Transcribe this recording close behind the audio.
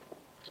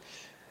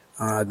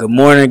Good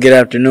morning, good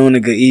afternoon,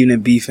 and good evening,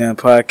 B-Fan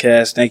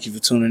Podcast. Thank you for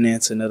tuning in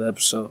to another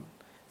episode.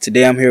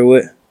 Today I'm here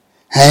with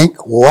Hank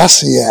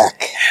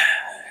Wasiak.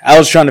 I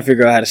was trying to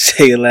figure out how to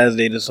say your last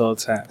name this whole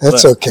time.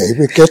 That's okay.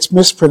 It gets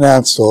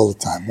mispronounced all the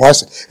time.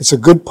 It's a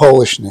good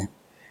Polish name.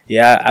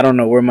 Yeah, I don't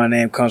know where my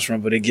name comes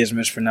from, but it gets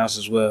mispronounced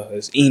as well.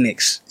 It's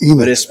Enox,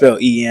 but it's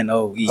spelled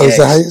E-N-O-E-X. Oh, is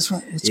that how you spell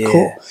it? It's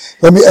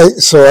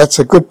cool. So that's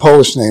a good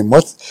Polish name.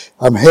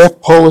 I'm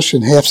half Polish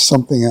and half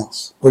something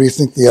else. What do you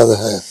think the other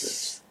half is?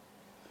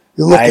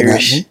 You're looking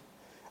Irish. at me.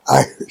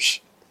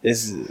 Irish.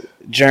 It's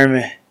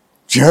German.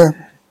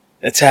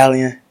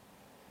 Italian.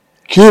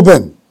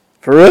 Cuban.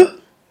 For real?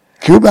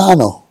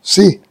 Cubano.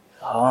 See.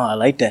 Oh, I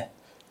like that.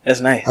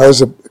 That's nice. I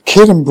was a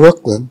kid in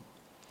Brooklyn,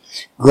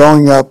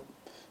 growing up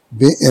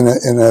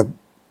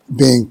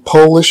being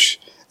Polish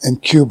and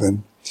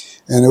Cuban,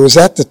 and it was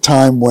at the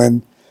time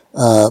when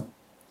all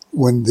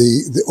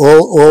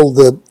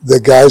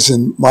the guys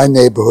in my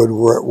neighborhood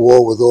were at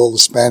war with all the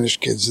Spanish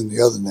kids in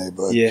the other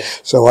neighborhood. Yeah.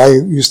 So I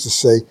used to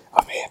say,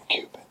 I'm half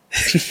Cuban.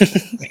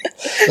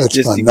 That's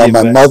Just fun. No,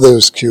 my mother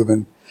was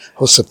Cuban.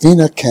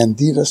 Josefina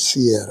Candida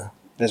Sierra.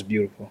 That's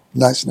beautiful.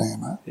 Nice name,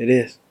 huh? It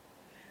is.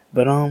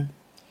 But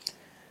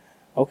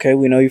okay,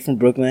 we know you're from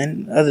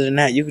Brooklyn. Other than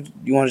that, you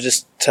want to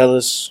just tell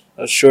us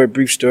a short,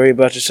 brief story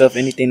about yourself?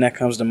 Anything that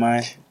comes to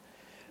mind?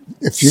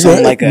 If you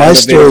my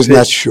story is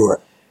not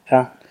short.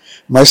 Huh?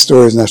 My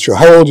story is not short.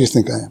 How old do you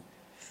think I am?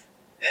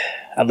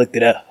 I looked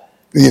it up.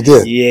 You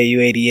did? Yeah, you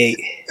 88.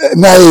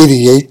 Not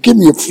 88. Give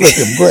me a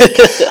freaking break.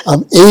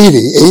 I'm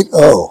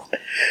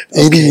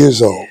 80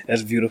 years old.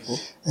 That's beautiful.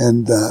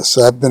 And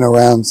so I've been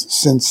around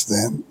since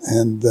then.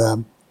 And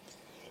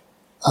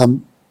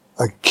I'm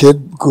a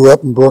kid, grew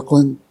up in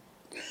Brooklyn.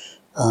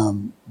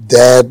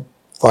 Dad,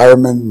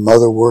 fireman,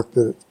 mother worked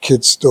at a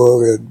kid's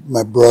store. We had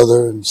my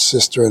brother and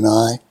sister and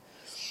I.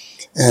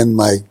 And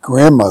my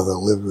grandmother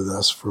lived with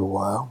us for a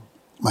while,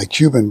 my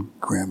Cuban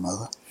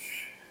grandmother,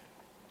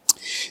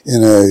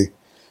 in a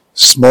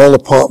small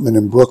apartment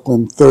in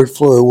Brooklyn, third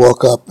floor. I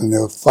woke up and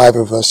there were 5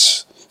 of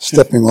us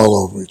stepping all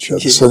over each other.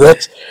 So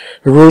that's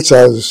the roots.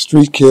 I was a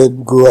street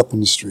kid, grew up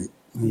in the street.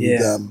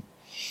 And,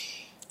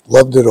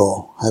 loved it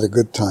all. Had a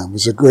good time. It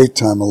was a great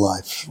time of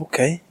life.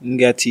 Okay. You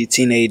got to your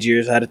teenage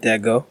years. How did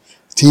that go?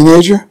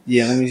 Teenager?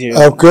 Yeah, let me hear.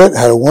 Oh, good.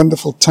 Had a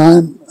wonderful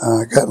time.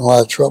 Got in a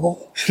lot of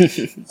trouble.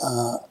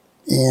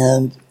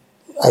 And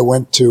I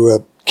went to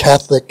a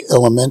Catholic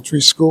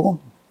elementary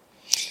school,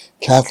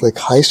 Catholic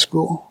high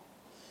school,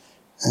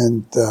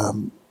 and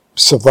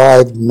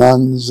survived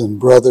nuns and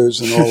brothers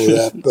and all of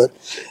that. But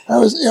I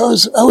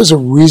was a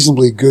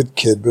reasonably good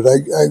kid, but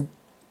I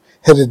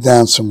headed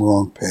down some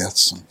wrong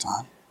paths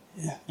sometime.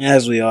 Yeah,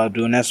 as we all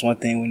do, and that's one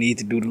thing we need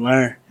to do to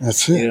learn.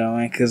 That's it. You know,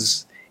 man,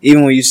 because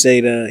even when you say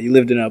you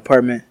lived in an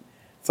apartment,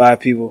 5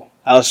 people,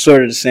 I was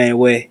sort of the same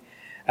way.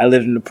 I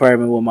lived in an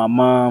apartment with my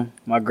mom,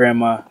 my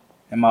grandma,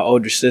 and my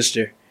older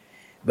sister,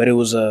 but it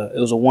was a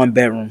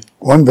 1-bedroom.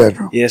 1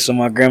 bedroom. Yeah, so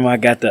my grandma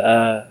got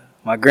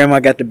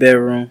the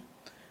bedroom.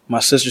 My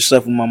sister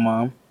slept with my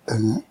mom,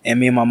 and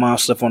me and my mom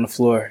slept on the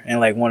floor in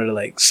like one of the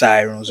like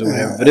side rooms or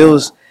whatever. But it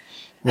was.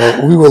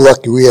 Well, we were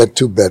lucky. We had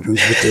 2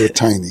 bedrooms, but they were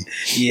tiny.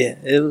 Yeah,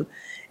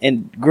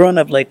 and growing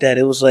up like that,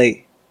 it was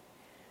like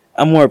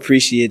I'm more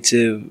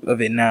appreciative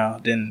of it now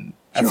than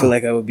I feel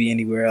like I would be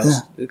anywhere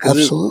else. Yeah,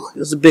 absolutely. It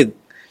was a big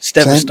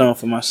stepping stone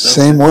for myself.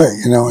 Same way,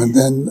 and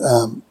then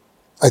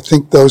I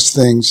think those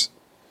things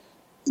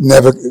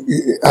never,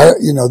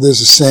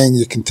 there's a saying,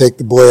 you can take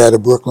the boy out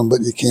of Brooklyn,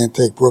 but you can't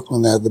take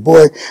Brooklyn out of the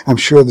boy. I'm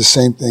sure the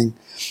same thing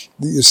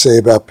that you say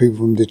about people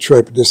from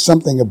Detroit, but there's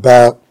something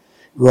about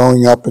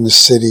growing up in a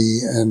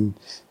city and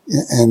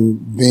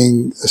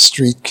being a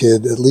street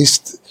kid, at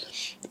least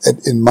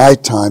in my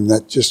time,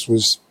 that just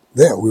was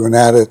there. We went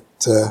out at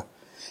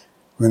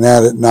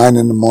 9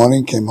 in the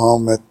morning, came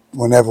home at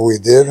whenever we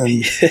did,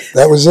 and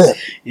that was it.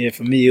 Yeah,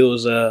 for me, it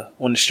was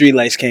when the street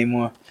lights came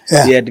on.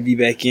 Yeah. You had to be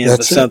back in,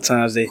 but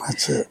sometimes they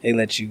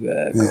let you go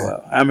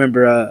out. I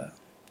remember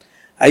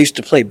I used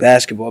to play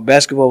basketball.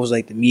 Basketball was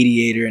like the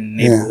mediator in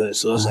the neighborhood,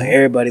 so it's like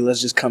everybody, let's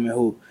just come and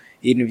hoop,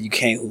 even if you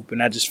can't hoop.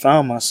 And I just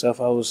found myself,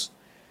 I was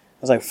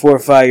like 4 or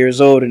 5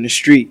 years old in the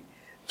street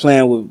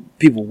playing with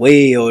people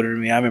way older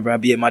than me. I remember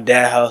I'd be at my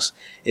dad's house,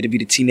 it'd be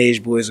the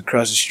teenage boys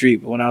across the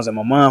street. But when I was at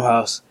my mom's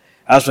house,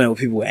 I was playing with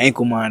people with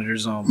ankle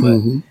monitors on,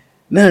 but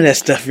none of that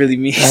stuff really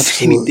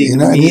means anything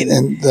to me.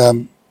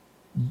 And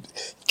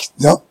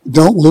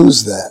don't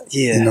lose that.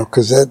 Yeah.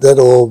 Because that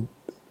all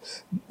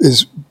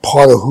is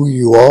part of who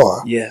you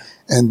are. Yeah.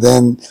 And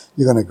then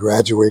you're going to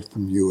graduate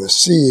from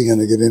USC. You're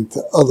going to get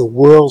into other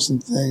worlds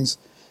and things.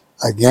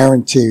 I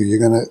guarantee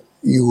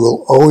you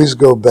will always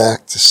go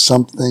back to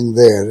something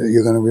there.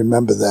 You're going to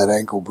remember that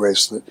ankle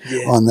bracelet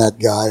on that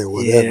guy or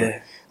whatever.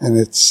 Yeah. And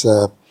it's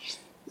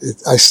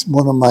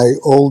one of my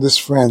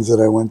oldest friends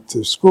that I went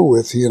to school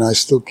with. He and I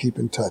still keep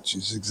in touch.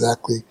 He's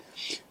exactly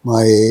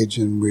my age,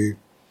 and we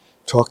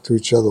talk to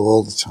each other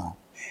all the time.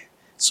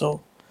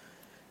 So,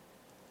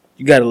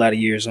 you got a lot of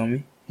years on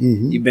me.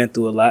 Mm-hmm. You've been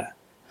through a lot.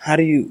 How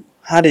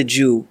did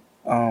you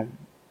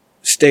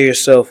stay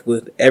yourself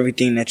with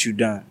everything that you've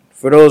done?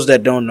 For those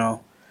that don't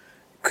know,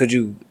 could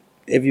you,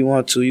 if you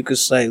want to, you could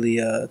slightly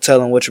tell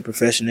them what your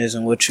profession is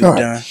and what you've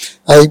done.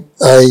 I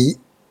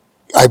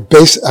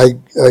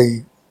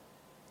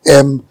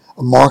am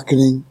a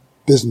marketing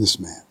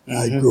businessman.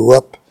 I grew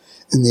up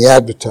in the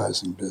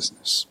advertising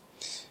business.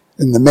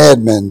 In the Mad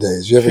Men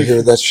days. You ever hear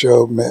of that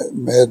show,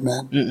 Mad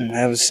Men? I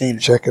haven't seen it.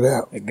 Check it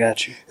out. I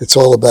got you. It's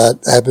all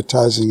about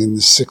advertising in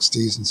the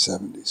 60s and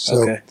 70s.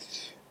 So Okay.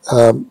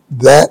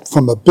 That,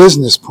 from a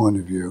business point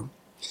of view,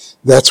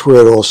 that's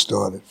where it all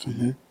started for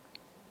me.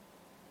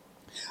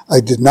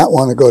 I did not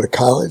want to go to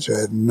college. I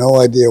had no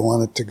idea I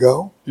wanted to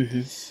go.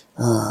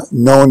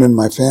 No one in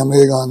my family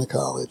had gone to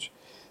college.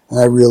 And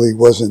I really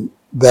wasn't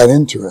that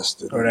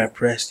interested. Or that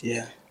pressed,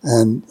 yeah.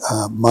 And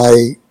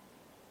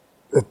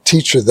a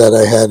teacher that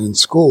I had in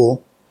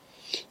school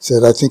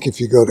said, I think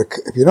if you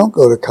don't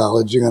go to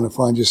college, you're going to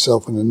find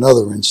yourself in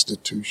another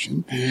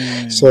institution.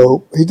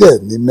 So he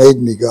did, and he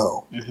made me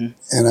go.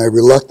 And I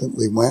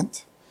reluctantly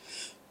went.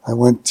 I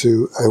went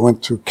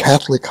through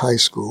Catholic high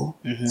school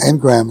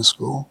and grammar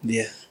school.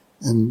 Yeah.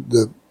 And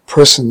the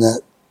person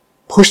that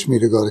pushed me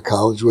to go to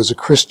college was a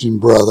Christian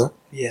brother,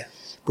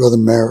 Brother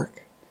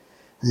Merrick.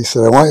 And he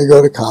said, I want you to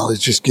go to college.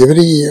 Just give it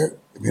a year.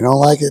 If you don't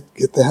like it,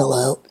 get the hell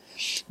out.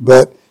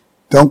 But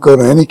don't go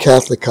to any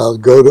Catholic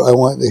college.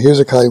 Here's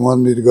a college. He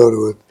wanted me to go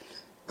to a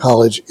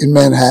college in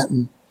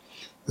Manhattan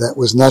that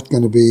was not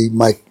going to be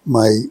my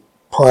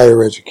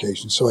prior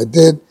education. So I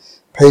did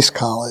Pace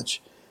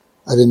College.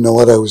 I didn't know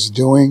what I was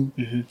doing.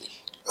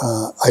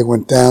 I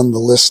went down the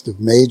list of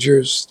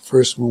majors. The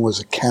first one was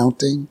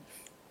accounting.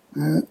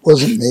 It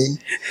wasn't me.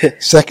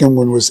 Second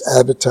one was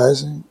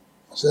advertising.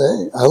 I said,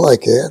 hey, I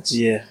like ads.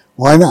 Yeah.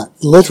 Why not?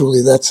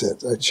 Literally, that's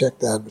it. I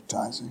checked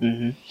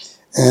advertising.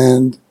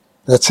 And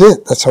that's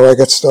it. That's how I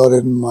got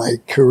started in my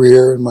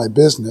career and my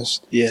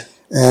business. Yeah.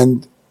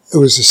 And it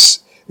was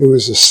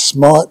a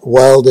smart,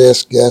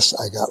 wild-ass guess.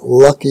 I got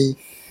lucky.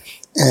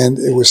 And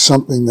it was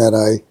something that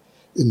I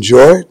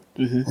enjoyed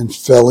and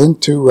fell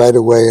into right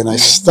away. And I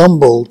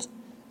stumbled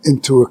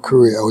into a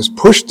career. I was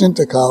pushed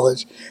into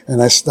college,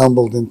 and I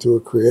stumbled into a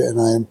career.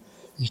 And I am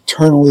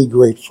eternally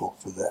grateful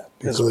for that.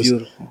 That's because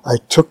beautiful. I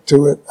took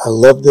to it, I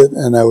loved it,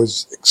 and I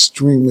was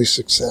extremely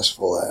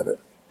successful at it.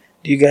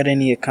 Do you got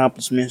any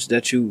accomplishments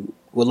that you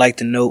would like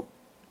to note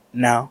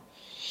now?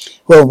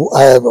 Well,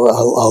 I have a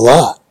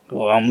lot.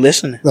 Well, I'm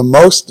listening. The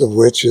most of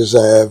which is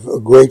I have a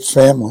great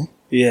family.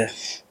 Yeah.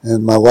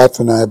 And my wife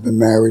and I have been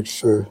married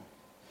for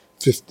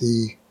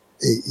 58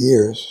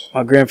 years.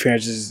 My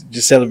grandparents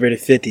just celebrated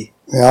 50.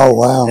 Oh,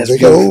 wow. That's they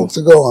got a little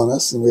to go on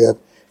us. And we have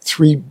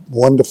 3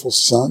 wonderful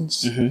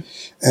sons.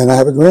 And I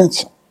have a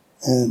grandson.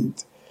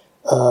 And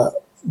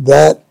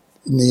that,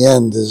 in the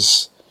end,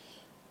 is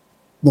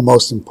the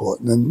most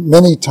important. And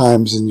many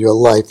times in your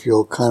life,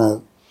 they'll get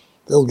a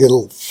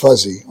little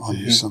fuzzy on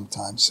you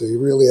sometimes. So you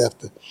really have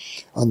to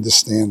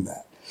understand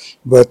that.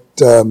 But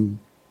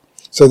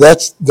so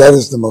that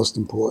is the most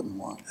important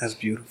one. That's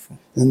beautiful.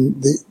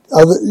 And the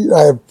other,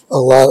 I have a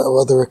lot of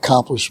other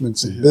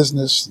accomplishments in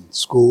business and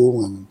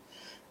school and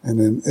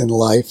in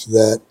life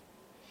that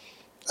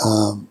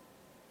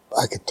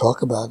I could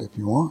talk about if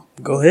you want.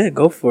 Go ahead,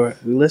 go for it.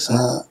 We listen.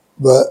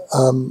 But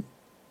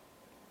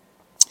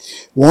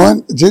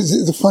one,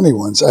 the funny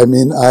ones. I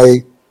mean,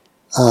 I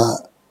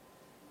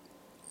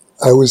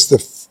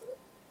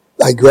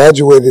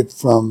graduated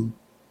from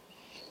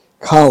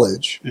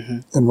college,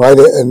 and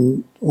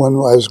when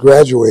I was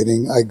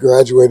graduating, I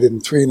graduated in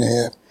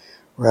 3.5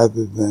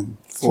 rather than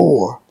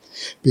 4,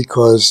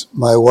 because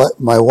my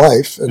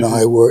wife and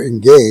I were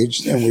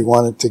engaged and we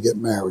wanted to get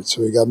married.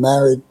 So we got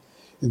married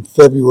in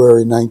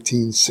February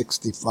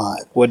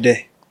 1965. What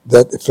day?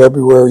 That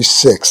February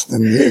 6th,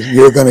 and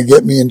you're going to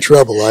get me in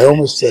trouble. I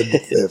almost said the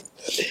 5th.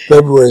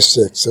 February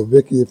 6th. So,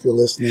 Vicky, if you're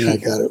listening, I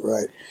got it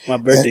right. My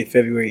birthday,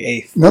 February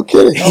 8th. No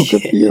kidding. Oh,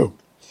 good for you.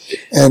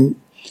 And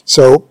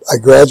so I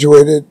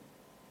graduated,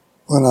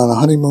 went on a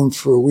honeymoon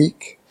for a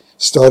week,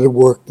 started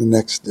work the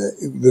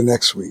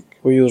next week.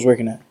 Where you was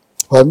working at?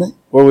 Pardon me?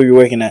 Where were you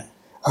working at?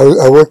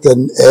 I worked at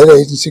an ad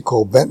agency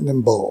called Benton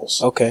and Bowles.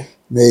 Okay.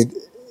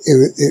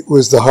 It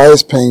was the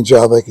highest paying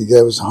job I could get.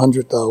 It was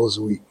 $100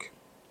 a week,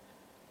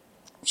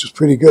 which was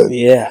pretty good.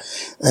 Yeah.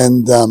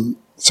 And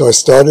so I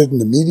started in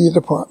the media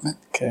department.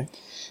 Okay.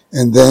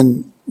 And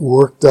then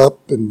worked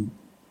up and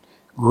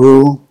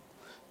grew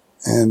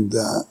and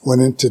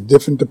went into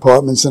different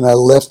departments. And I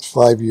left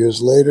 5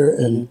 years later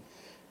and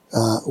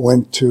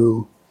went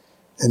to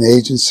an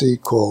agency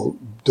called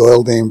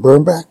Doyle Dane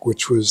Bernbach,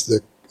 which was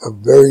a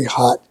very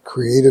hot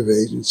creative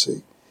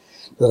agency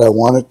that I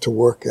wanted to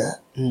work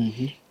at.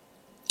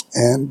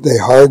 And they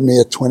hired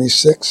me at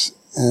 26,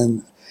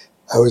 and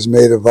I was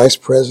made a vice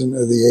president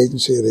of the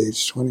agency at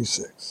age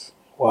 26.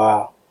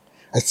 Wow.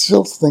 I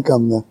still think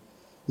I'm the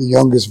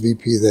youngest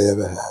VP they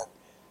ever had.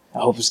 I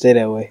hope it stay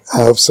that way.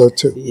 I hope so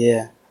too.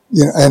 Yeah.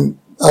 You know, and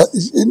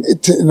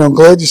I'm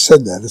glad you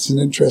said that. It's an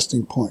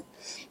interesting point.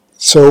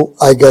 So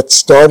I got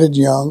started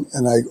young,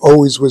 and I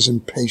always was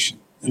impatient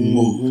and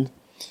moved.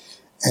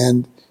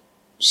 And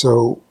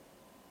so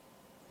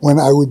when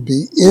I would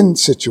be in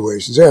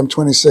situations. I'm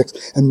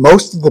 26, and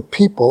most of the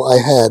people I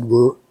had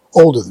were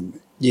older than me.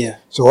 Yeah.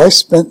 So I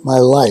spent my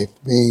life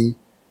being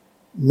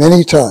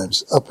many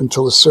times up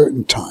until a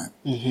certain time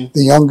the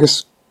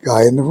youngest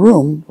guy in the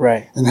room,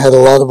 right, and had a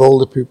lot of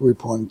older people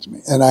reporting to me.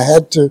 And I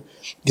had to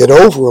get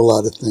over a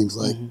lot of things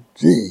like,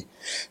 gee,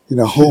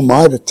 who am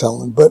I to tell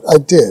them? But I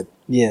did.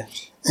 Yeah.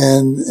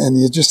 And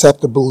you just have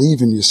to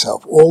believe in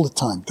yourself all the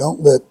time. Don't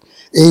let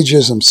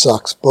ageism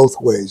sucks both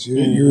ways.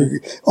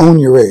 You own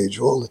your age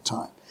all the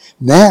time.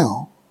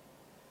 Now,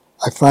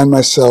 I find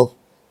myself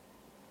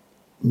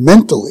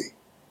mentally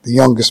the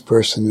youngest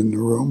person in the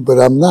room, but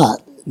I'm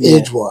not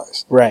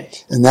age-wise.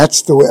 Right. And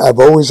that's the way I've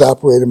always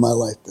operated my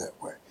life that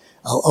way.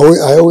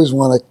 I always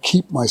want to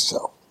keep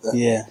myself that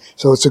way.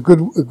 So it's a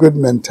good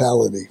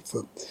mentality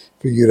for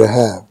you to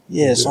have.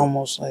 Yeah, it's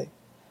almost like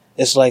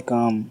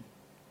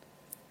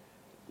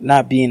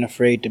not being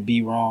afraid to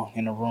be wrong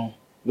in a room.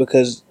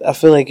 Because I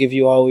feel like if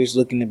you're always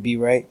looking to be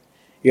right,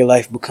 your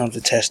life becomes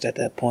a test at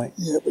that point.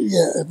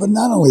 But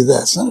not only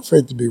that, it's not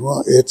afraid to be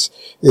wrong.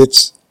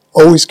 It's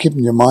always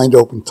keeping your mind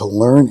open to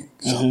learning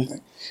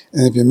something.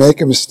 And if you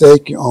make a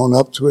mistake, you own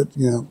up to it,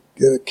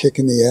 get a kick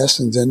in the ass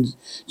and then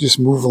just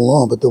move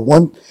along. But the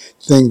one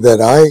thing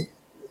that I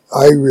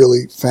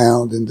really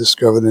found and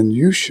discovered, and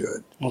you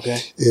should,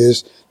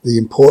 is the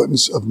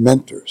importance of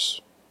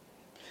mentors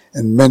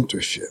and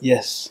mentorship.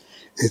 Yes.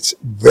 It's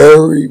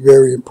very,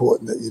 very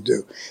important that you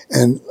do.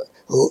 And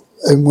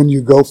when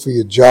you go for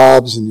your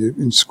jobs and you're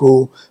in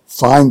school,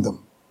 find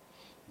them.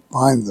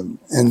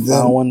 And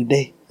then one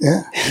day.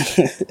 Yeah.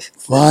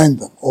 Find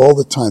them all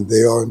the time.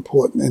 They are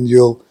important. And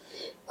you'll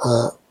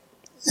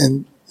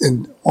and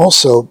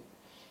also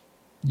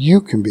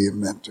you can be a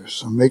mentor.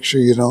 So make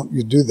sure you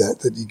do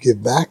that you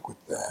give back with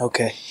that.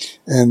 Okay.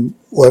 And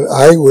what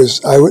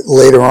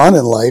later on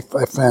in life,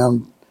 I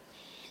found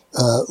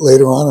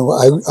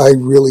I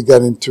really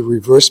got into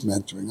reverse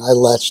mentoring. I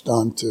latched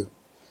on to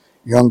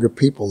younger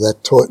people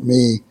that taught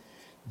me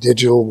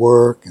digital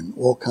work and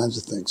all kinds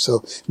of things. So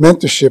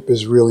mentorship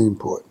is really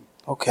important.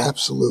 Okay.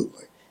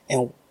 Absolutely.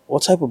 And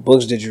what type of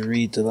books did you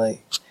read to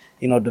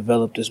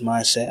develop this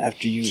mindset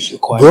after you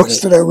acquired books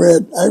that I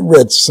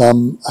read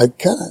some. I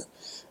kind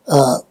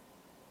of,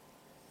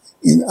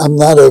 I'm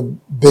not a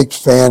big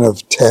fan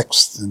of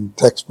text and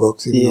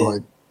textbooks, even though I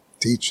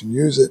teach and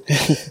use it.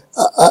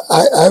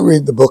 I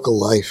read the book of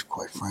life,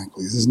 quite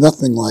frankly. There's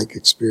nothing like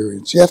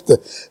experience. You have to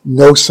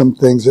know some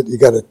things that you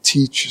got to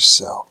teach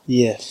yourself.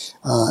 Yeah.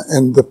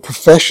 And the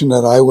profession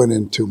that I went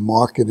into,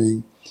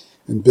 marketing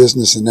and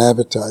business and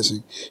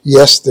advertising,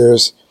 yes,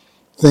 there's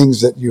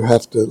things that you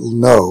have to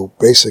know,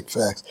 basic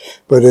facts,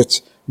 but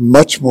it's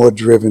much more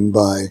driven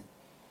by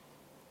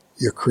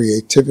your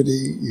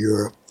creativity,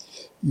 your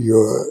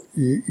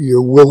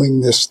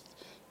willingness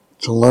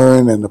to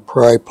learn and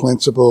apply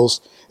principles.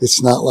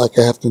 It's not like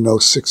I have to know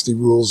 60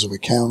 rules of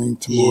accounting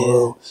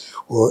tomorrow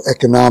or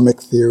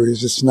economic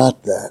theories. It's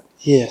not that.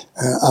 Yeah.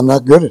 I'm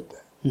not good at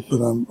that, but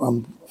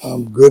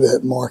I'm good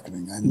at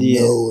marketing. I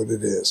know what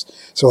it is.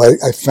 So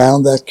I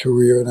found that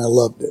career and I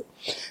loved it.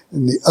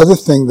 And the other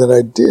thing that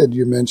I did,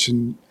 you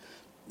mentioned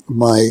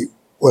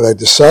what I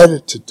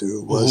decided to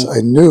do was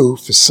I knew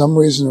for some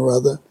reason or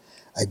other,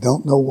 I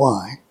don't know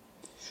why,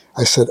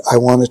 I said, I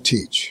want to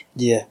teach.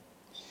 Yeah.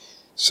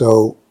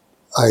 So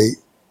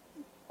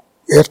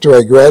after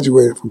I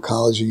graduated from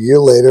college, a year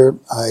later,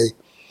 I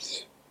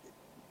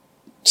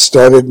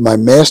started my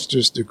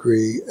master's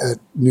degree at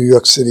New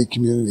York City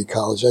Community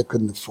College. I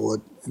couldn't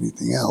afford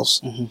anything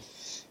else.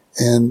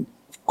 And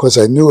because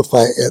I knew if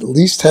I at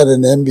least had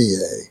an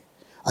MBA,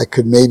 I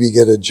could maybe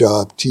get a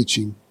job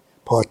teaching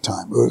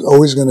part-time. It was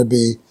always going to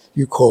be,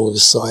 you call it a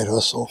side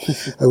hustle.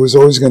 It was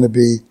always going to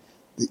be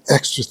the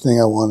extra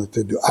thing I wanted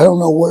to do. I don't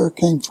know where it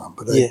came from,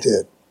 but I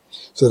did.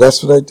 So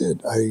that's what I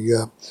did. I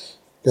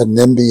got an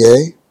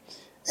MBA,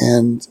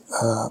 and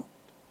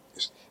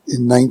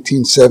in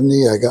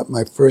 1970, I got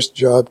my first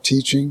job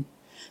teaching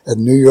at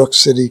New York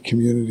City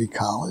Community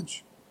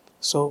College.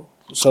 So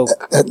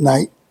at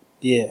night.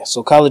 Yeah.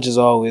 So college has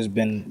always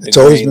been. It's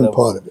always been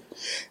part of it.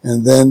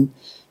 And then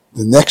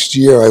the next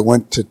year, I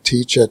went to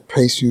teach at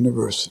Pace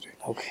University.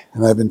 Okay.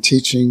 And I've been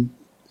teaching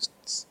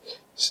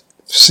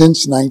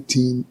since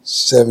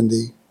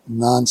 1970,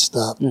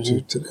 nonstop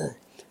to today.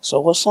 So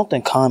what's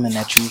something common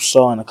that you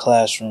saw in the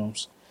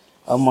classrooms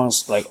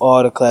amongst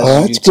all the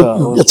classes you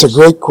taught? That's a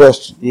great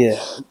question. Yeah.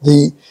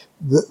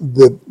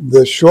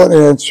 The short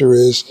answer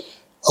is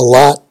a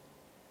lot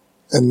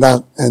and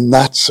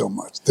not so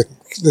much.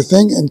 The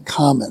thing in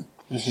common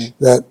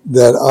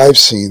that I've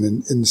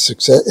seen in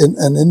success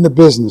and in the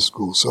business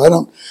school. So I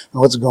don't know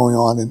what's going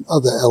on in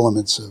other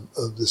elements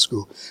of the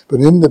school, but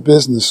in the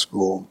business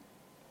school,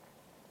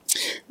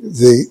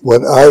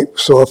 what I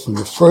saw from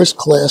the first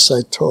class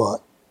I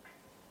taught.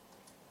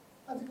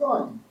 How's it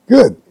going?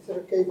 Good. Is it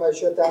okay if I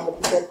shut down the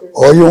projector?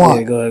 All you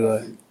want. Yeah, go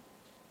ahead.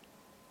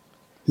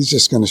 He's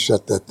just going to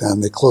shut that down.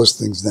 They close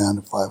things down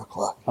at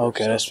 5:00.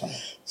 Okay, that's fine.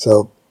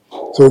 So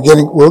So we're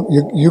getting. Well,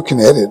 you can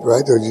edit,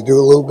 right? Or you do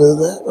a little bit of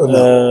that? Or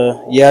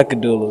no? Yeah, I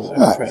could do a little bit.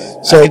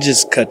 Right. So I could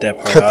just cut that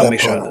part. I'll make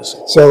sure I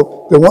listen.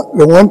 So the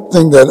one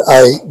thing that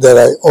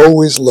I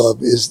always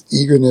love is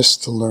eagerness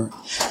to learn.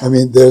 I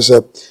mean,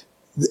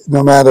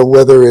 no matter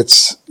whether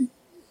it's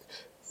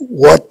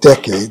what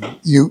decade,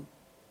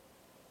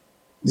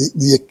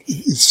 the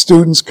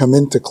students come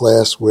into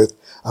class with,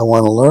 I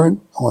want to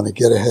learn, I want to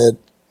get ahead,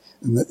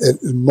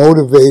 and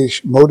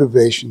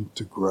motivation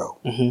to grow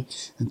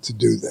and to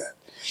do that.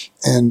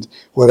 And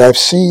what I've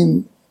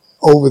seen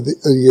over the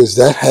years,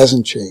 that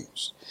hasn't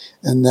changed.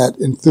 And that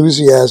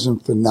enthusiasm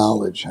for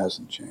knowledge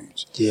hasn't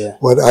changed. Yeah.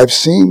 What I've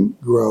seen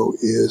grow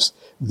is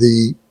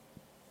the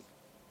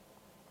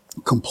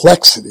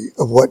complexity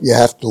of what you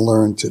have to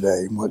learn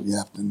today and what you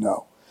have to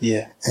know.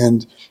 Yeah.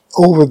 And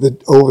over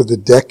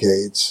the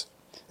decades,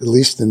 at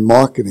least in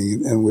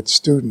marketing and with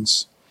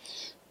students,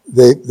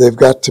 they've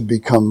got to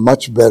become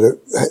much better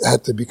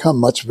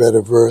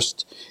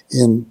versed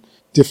in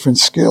different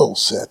skill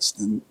sets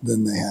than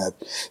they had.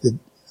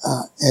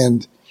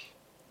 And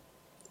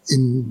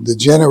in the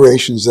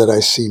generations that I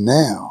see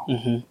now,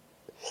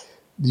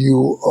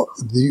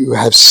 you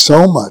have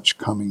so much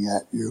coming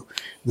at you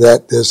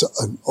that there's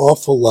an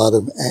awful lot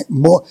of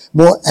more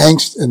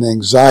angst and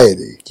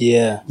anxiety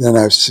than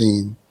I've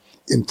seen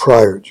in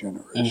prior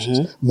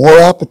generations.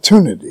 More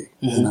opportunity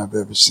than I've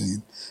ever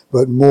seen,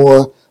 but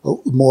more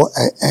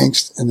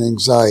angst and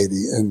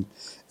anxiety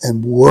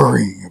and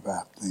worrying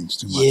about things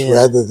too much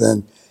rather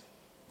than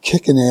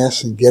kicking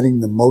ass and getting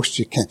the most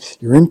you can.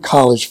 You're in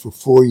college for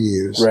 4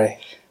 years. Right.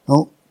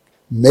 Don't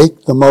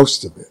make the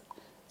most of it.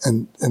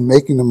 And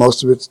making the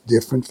most of it's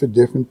different for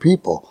different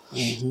people.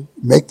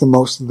 Make the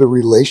most of the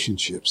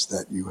relationships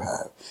that you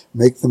have.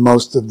 Make the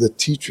most of the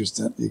teachers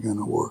that you're going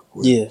to work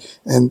with. Yeah.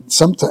 And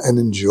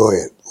enjoy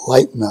it.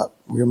 Lighten up.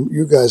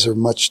 You guys are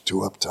much too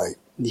uptight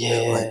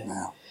right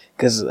now.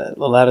 Because a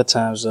lot of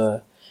times,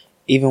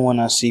 even when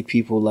I see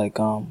people like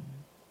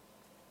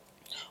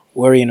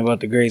worrying about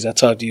the grades, I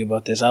talked to you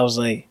about this. I was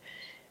like,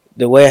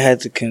 the way I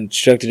had to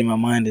construct it in my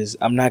mind is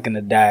I'm not going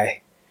to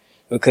die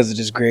because of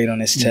this grade on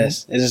this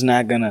test. I'm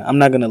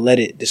not gonna let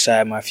it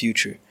decide my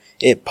future.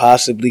 It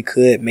possibly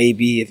could,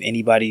 maybe, if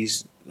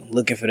anybody's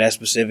looking for that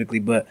specifically,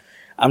 but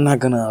I'm not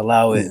gonna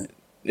allow it.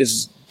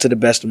 It's to the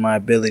best of my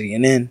ability,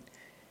 and then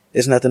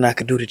there's nothing I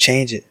can do to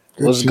change it.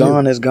 What's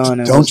gone is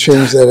gone. And don't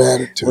change that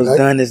attitude. What's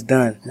done is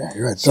done. Yeah,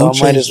 you're right. So I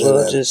might as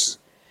well just.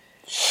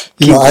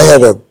 I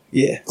had a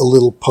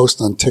little post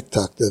on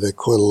TikTok that I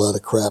caught a lot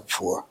of crap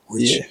for,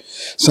 which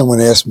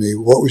someone asked me,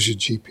 "What was your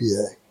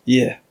GPA?"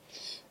 Yeah.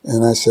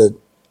 And I said,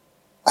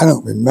 I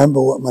don't remember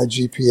what my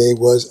GPA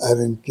was. I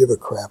didn't give a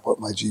crap what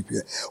my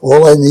GPA.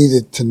 All I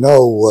needed to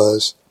know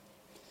was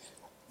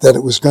that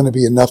it was going to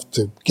be enough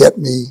to get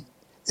me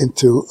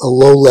into a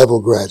low-level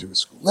graduate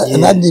school.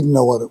 And I didn't even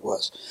know what it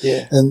was.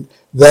 Yeah. And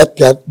that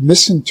got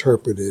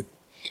misinterpreted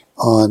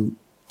on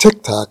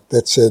TikTok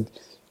that said,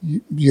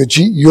 your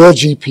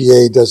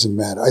GPA doesn't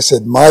matter. I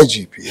said my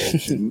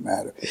GPA didn't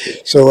matter.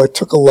 So I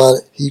took a lot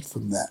of heat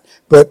from that.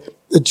 But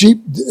the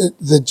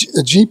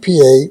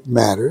GPA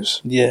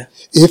matters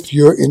if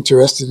you're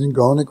interested in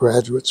going to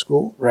graduate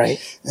school. Right.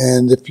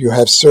 And if you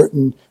have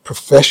certain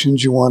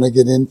professions you want to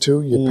get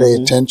into, you pay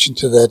attention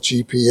to that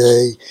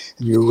GPA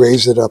and you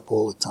raise it up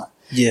all the time.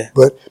 Yeah.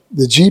 But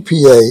the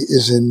GPA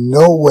is in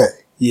no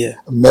way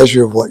a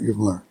measure of what you've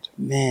learned.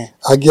 Man.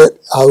 I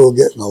will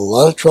get in a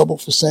lot of trouble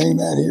for saying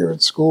that here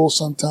at school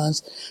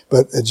sometimes,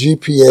 but a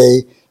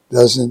GPA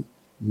doesn't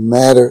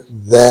matter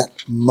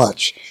that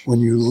much when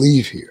you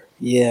leave here.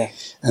 Yeah.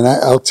 And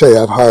I'll tell you,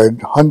 I've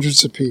hired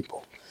hundreds of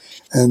people,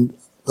 and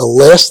the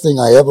last thing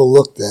I ever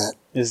looked at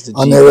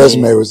on their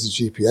resume was the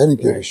GPA. I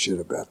didn't give a shit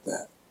about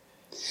that.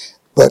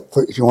 But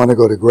if you want to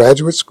go to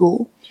graduate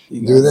school,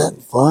 do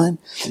that, fine.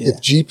 Yeah.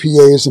 If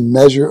GPA is a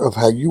measure of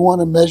how you want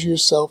to measure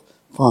yourself,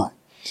 fine.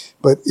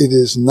 But it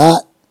is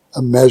not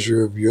a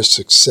measure of your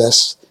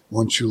success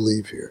once you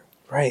leave here.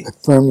 Right. I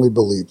firmly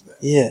believe that.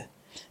 Yeah.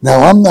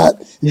 Now, I'm not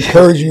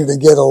encouraging you to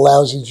get a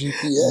lousy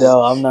GPA.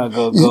 No, I'm not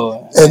going to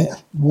go. And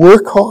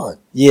work hard.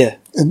 Yeah.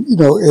 And,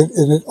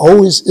 and it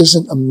always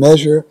isn't a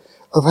measure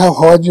of how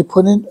hard you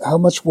put in, how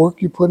much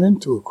work you put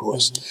into a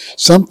course.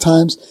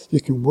 Sometimes you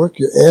can work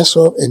your ass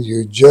off and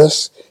you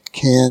just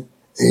can't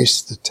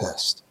ace the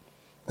test.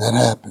 That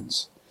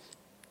happens.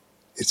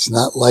 It's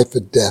not life or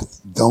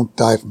death. Don't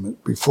die from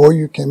it. Before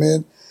you came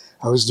in,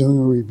 I was doing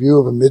a review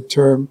of a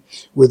midterm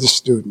with a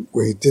student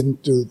where he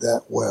didn't do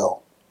that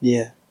well.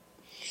 Yeah.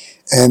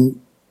 And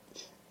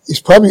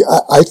he's probably,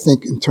 I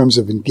think, in terms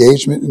of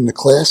engagement in the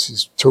class,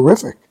 he's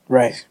terrific.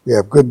 Right. We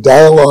have good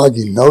dialogue.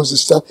 He knows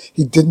his stuff.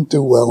 He didn't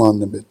do well on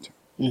the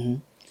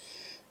midterm.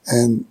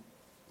 And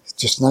he's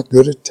just not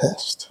good at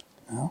tests.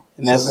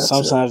 And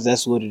sometimes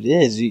that's what it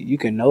is. You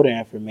can know the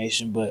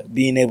information, but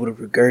being able to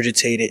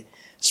regurgitate it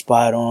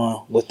spot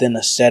on within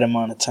a set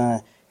amount of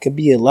time could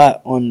be a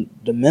lot on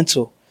the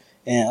mental.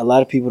 And a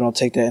lot of people don't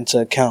take that into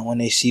account when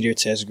they see their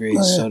test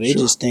grades. So they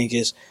just think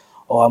it's,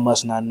 I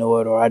must not know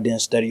it, or I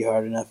didn't study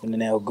hard enough. And then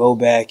they'll go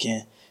back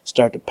and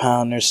start to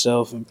pound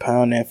themselves and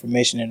pound the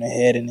information in their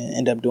head, and then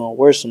end up doing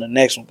worse on the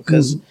next one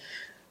because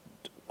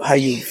how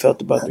you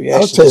felt about the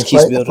reaction just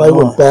keeps building on. If I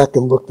went back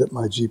and looked at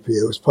my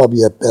GPA, it was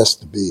probably at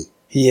best a B.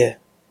 Yeah.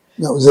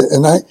 That was it.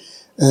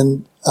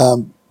 And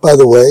by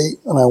the way,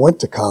 when I went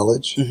to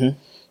college,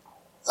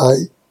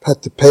 I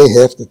had to pay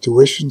half the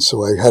tuition,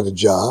 so I had a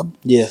job.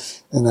 Yeah.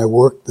 And I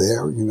worked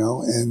there, and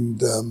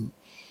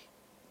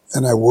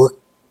I worked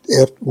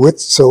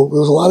so there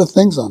was a lot of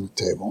things on the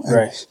table. And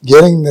right.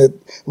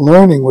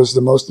 Learning was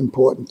the most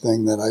important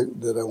thing that I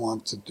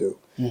wanted to do.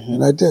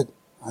 And I did.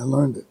 I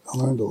learned it. I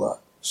learned a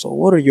lot. So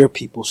what are your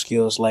people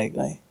skills like?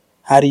 Like,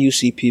 how do you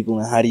see people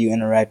and how do you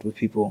interact with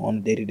people on a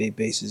day-to-day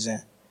basis?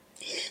 And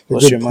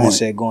what's your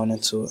mindset going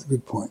into it?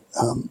 Good point.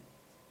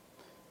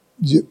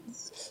 You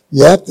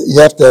have to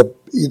have,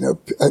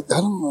 I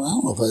don't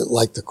know if I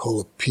like to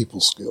call it people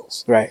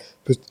skills. Right.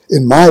 But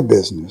in my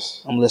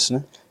business, I'm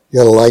listening. You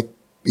got to like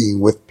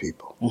being with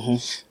people. In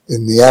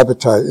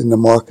the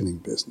marketing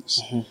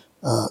business,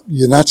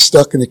 you're not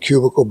stuck in a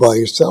cubicle by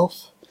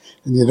yourself,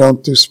 and you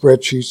don't do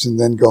spreadsheets and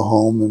then go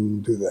home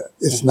and do that.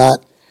 It's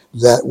not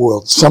that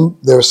world.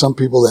 There are some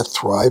people that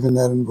thrive in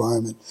that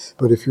environment,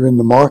 but if you're in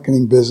the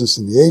marketing business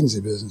and the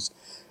agency business,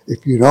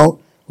 if you don't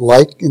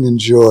like and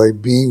enjoy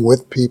being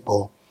with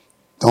people,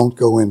 don't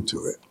go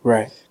into it.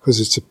 Right. Because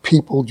it's a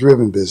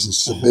people-driven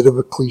business. It's a bit of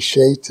a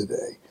cliche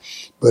today,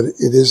 but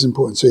it is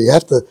important. So you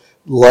have to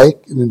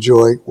like and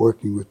enjoy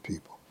working with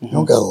people. You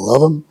don't got to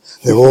love them.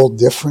 They're all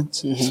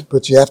different,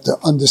 but you have to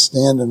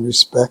understand and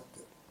respect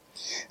it.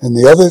 And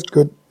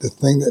the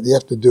thing that you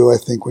have to do, I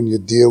think, when you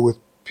deal with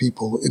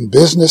people in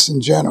business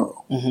in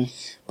general,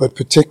 but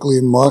particularly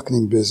in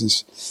marketing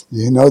business,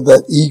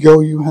 that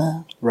ego you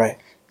have? Right.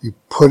 You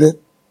put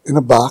it in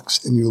a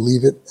box and you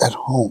leave it at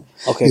home.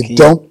 Okay. You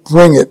don't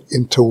bring it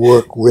into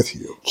work with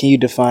you. Can you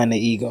define the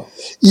ego?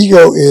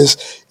 Ego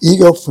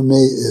for me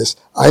is,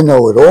 I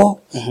know it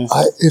all.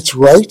 It's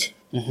right.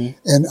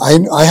 And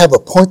I have a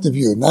point of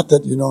view. Not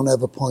that you don't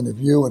have a point of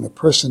view and a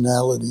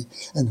personality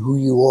and who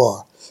you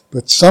are.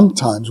 But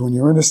sometimes when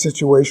you're in a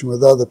situation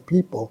with other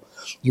people,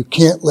 you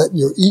can't let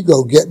your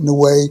ego get in the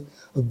way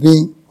of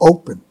being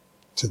open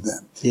to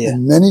them. Yeah.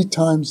 And many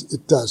times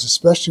it does,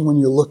 especially when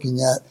you're looking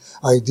at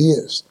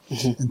ideas.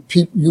 And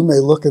you may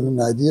look at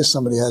an idea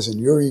somebody has and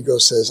your ego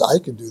says, I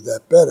could do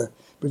that better.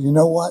 But you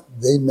know what?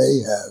 They may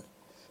have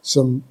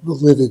some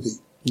validity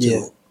to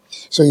it.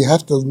 So you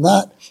have to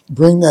not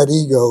bring that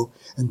ego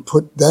and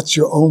that's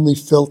your only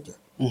filter.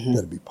 You've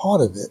got to be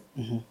part of it.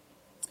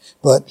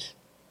 But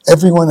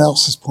everyone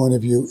else's point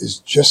of view is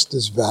just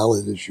as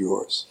valid as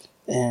yours.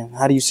 And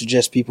how do you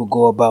suggest people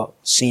go about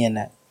seeing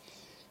that?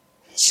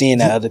 Seeing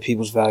that other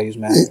people's values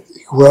matter?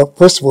 Well,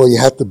 first of all, you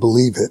have to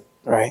believe it.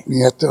 Right.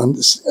 You have to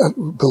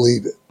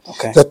believe it.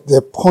 Okay. That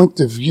their point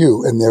of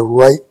view and their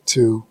right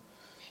to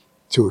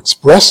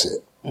express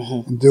it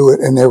and do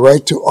it, and their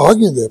right to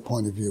argue their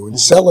point of view and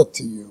sell it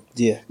to you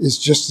is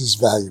just as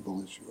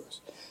valuable as yours.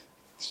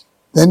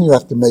 Then you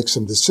have to make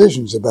some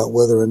decisions about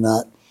whether or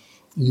not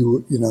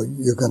you're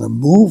going to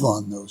move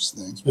on those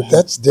things. But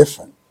that's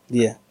different.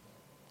 Yeah.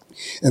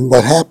 And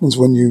what happens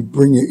when you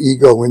bring your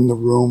ego in the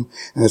room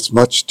and it's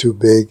much too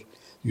big,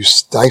 you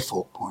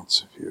stifle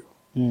points of view.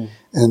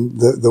 And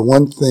the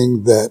one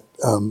thing that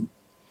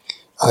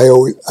I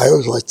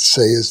always like to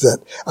say is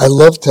that I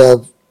love to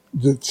have,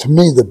 to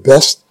me, the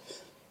best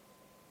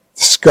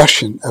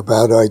discussion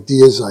about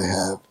ideas I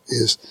have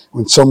is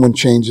when someone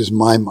changes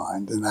my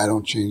mind and I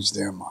don't change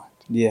their mind.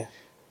 Yeah.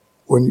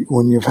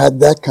 When you've had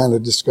that kind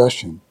of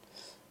discussion,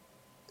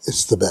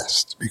 it's the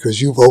best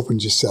because you've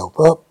opened yourself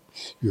up,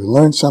 you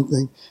learned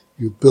something,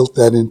 you built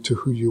that into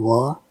who you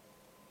are,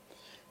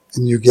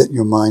 and you get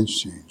your minds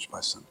changed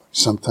by somebody.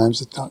 Sometimes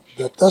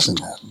that doesn't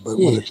happen, but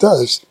when it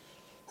does,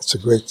 it's a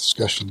great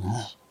discussion to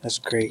have. That's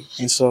great.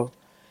 And so,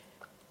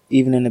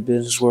 even in the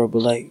business world,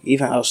 but like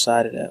even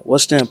outside of that,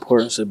 what's the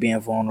importance of being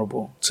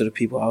vulnerable to the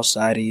people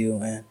outside of you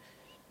and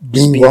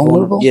being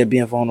vulnerable? Yeah,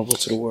 being vulnerable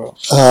to the world.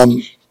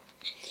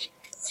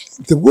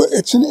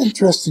 It's an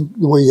interesting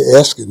way you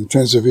ask it in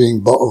terms of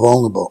being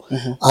vulnerable.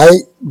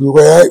 The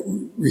way I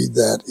read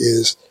that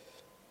is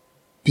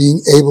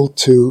being able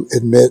to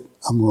admit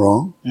I'm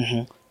wrong,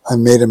 I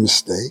made a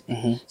mistake,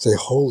 say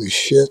holy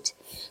shit,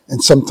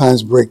 and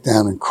sometimes break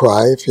down and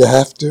cry if you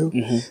have to.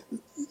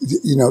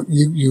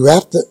 You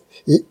have to,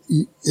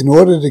 in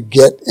order to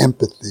get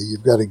empathy,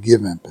 you've got to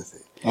give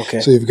empathy.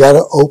 Okay. So you've got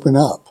to open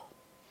up.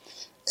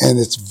 And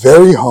it's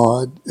very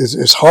hard.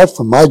 It's hard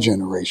for my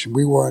generation.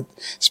 We weren't,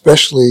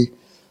 especially,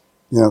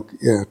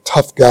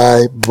 tough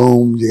guy,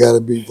 boom, you got to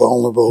be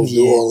vulnerable,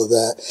 do all of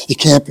that. You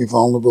can't be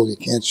vulnerable. You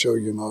can't show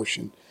your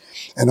emotion.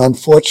 And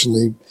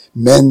unfortunately,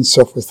 men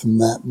suffer from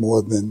that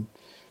more than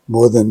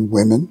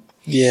women.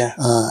 Yeah.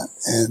 I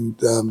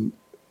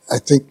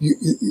think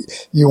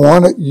you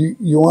want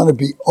to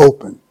be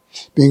open.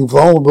 Being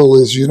vulnerable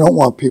is you don't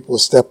want people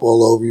to step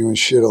all over you and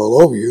shit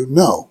all over you.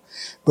 No.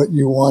 But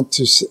you want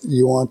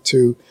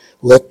to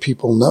let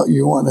people know.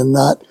 You want to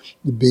not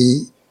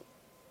be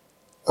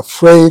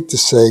afraid to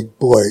say,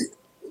 boy,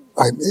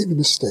 I made a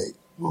mistake.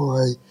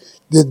 or I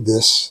did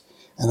this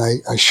and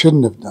I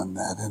shouldn't have done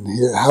that, and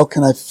here, how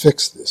can I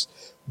fix this?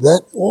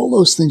 That, all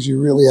those things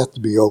you really have to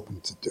be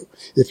open to do.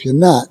 If you're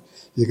not,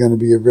 you're going to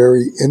be a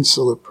very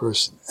insular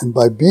person. And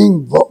by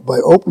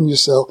opening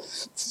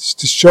yourself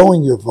to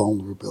showing your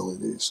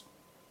vulnerabilities,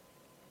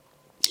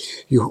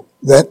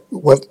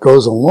 what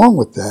goes along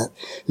with that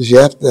is you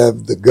have to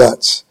have the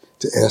guts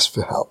to ask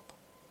for help.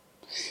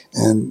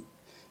 And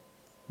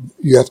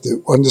you have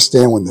to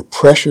understand when the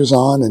pressure's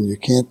on and you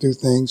can't do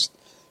things,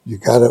 you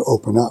got to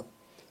open up.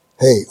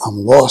 Hey,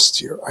 I'm lost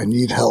here. I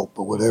need help,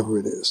 or whatever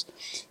it is.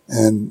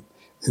 And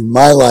in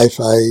my life,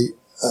 I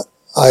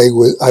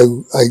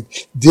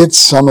did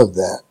some of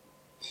that,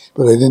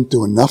 but I didn't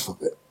do enough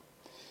of it.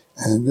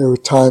 And there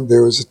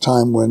was a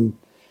time when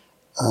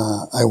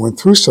I went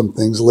through some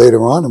things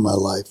later on in my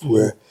life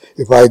where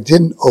if I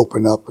didn't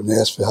open up and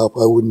ask for help,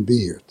 I wouldn't be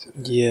here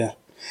today. Yeah.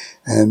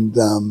 And,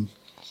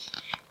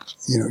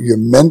 your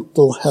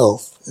mental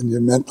health and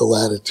your mental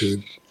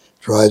attitude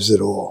drives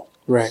it all.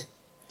 Right.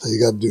 So you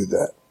got to do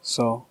that.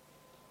 So,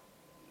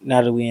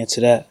 now that we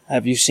into that,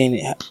 have you seen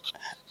it?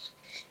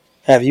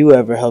 Have you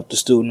ever helped a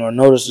student or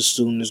noticed a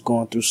student is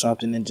going through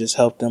something and just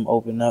help them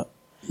open up?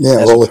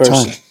 Yeah, all the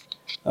time.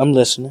 I'm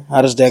listening.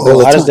 How does that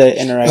go? How does that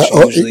interaction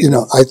usually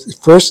go?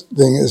 First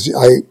thing is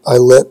I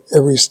let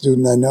every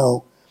student I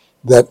know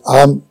that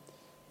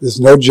there's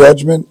no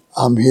judgment.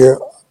 I'm here.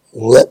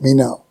 Let me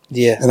know.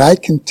 Yeah. And I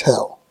can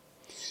tell.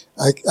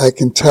 I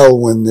can tell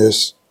when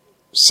there's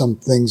some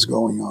things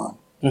going on.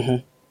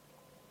 Mm-hmm.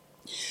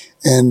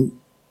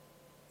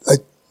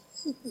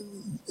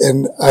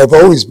 And I've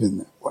always been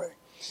that way.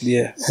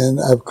 Yeah. And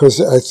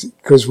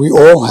because we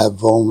all have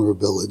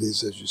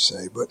vulnerabilities, as you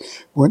say, but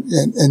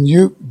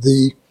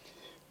the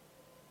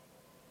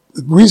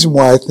reason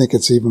why I think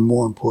it's even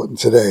more important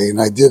today, and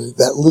I did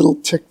that little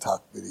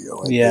TikTok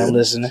video. I'm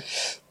listening.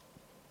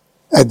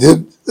 I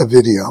did a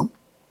video.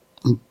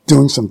 I'm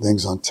doing some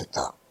things on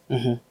TikTok.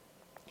 Mm-hmm.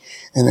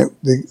 And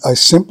I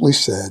simply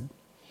said,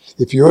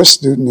 if you're a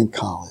student in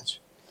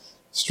college,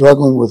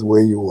 struggling with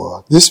where you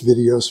are, this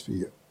video's for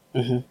you.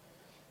 Mm-hmm.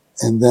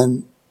 And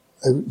then,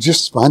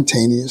 just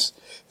spontaneous,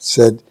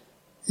 said,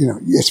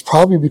 it's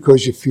probably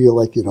because you feel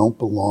like you don't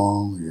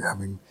belong, or you're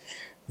having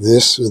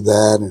this or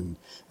that, and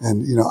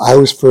I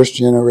was first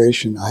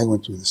generation. I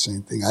went through the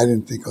same thing. I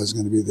didn't think I was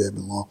going to be there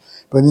long.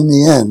 But in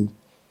the end,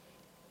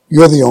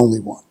 you're the only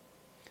one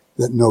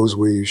that knows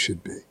where you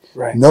should be.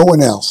 Right. No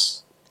one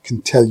else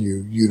can tell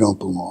you don't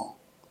belong.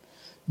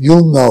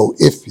 You'll know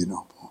if you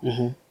don't belong.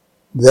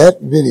 Mm-hmm.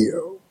 That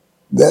video,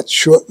 that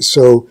short,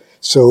 so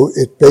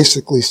it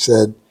basically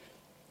said,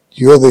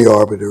 you're the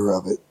arbiter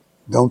of it.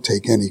 Don't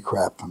take any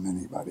crap from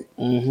anybody.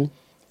 Mm-hmm.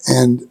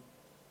 And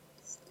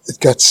it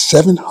got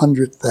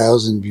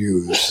 700,000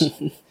 views.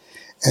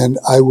 And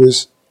I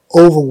was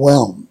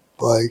overwhelmed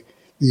by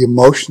the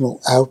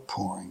emotional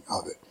outpouring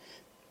of it.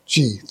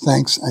 Gee,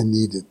 thanks, I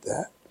needed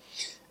that.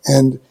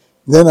 And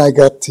then I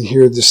got to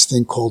hear this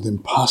thing called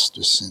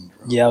imposter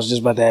syndrome. Yeah, I was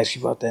just about to ask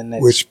you about that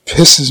next. Which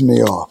pisses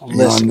me off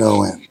beyond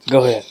no end.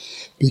 Go ahead.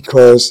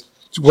 Because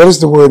what does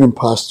the word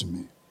imposter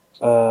mean?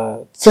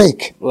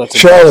 Fake,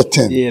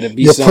 charlatan.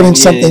 You're putting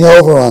something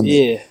over on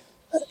me. Yeah.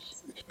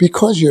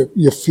 Because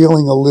you're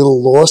feeling a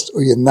little lost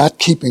or you're not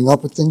keeping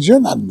up with things,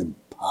 you're not an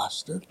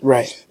imposter.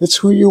 Right. It's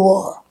who you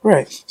are.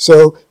 Right.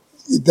 So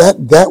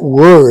that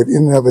word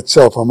in and of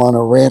itself, I'm on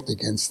a rant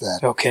against that.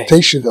 Okay.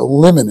 They should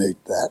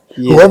eliminate that.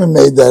 Yeah. Whoever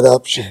made that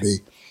up should be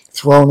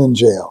thrown in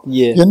jail.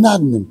 Yeah. You're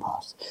not an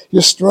imposter.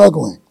 You're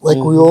struggling like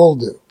we all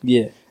do.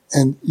 Yeah.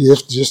 And you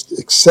have to just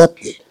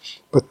accept it.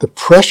 But the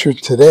pressure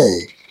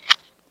today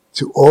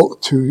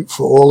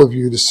for all of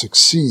you to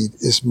succeed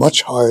is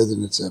much higher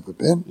than it's ever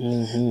been.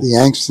 Mm-hmm. The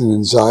angst and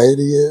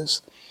anxiety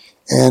is.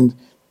 And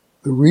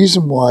the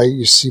reason why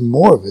you see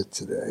more of it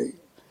today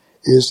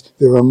is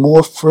there are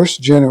more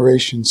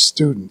first-generation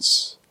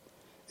students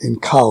in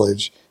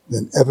college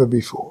than ever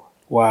before.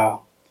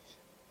 Wow.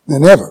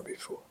 Than ever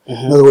before.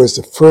 Mm-hmm. In other words,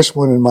 the first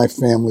one in my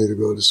family to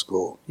go to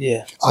school.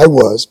 Yeah. I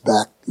was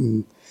back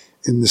in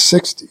the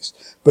 60s,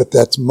 but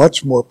that's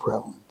much more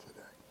prevalent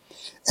today.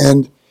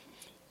 And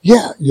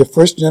yeah, you're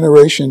first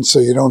generation, so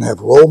you don't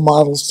have role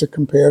models to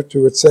compare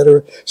to, et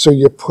cetera. So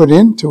you're put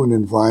into an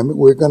environment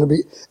where you're going to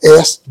be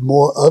asked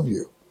more of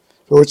you.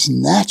 So it's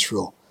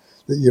natural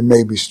that you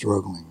may be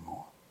struggling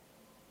more.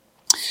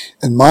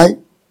 And my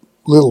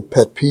little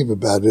pet peeve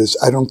about it is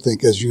I don't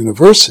think as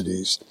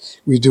universities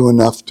we do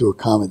enough to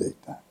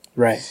accommodate that.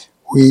 Right.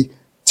 We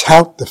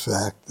tout the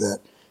fact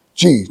that,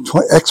 gee,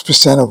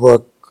 X% of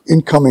our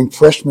incoming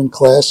freshman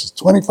class is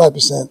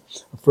 25%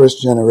 of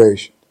first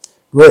generation.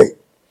 Great.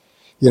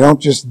 You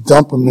don't just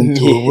dump them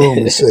into a room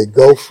and say,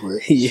 go for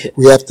it. Yeah.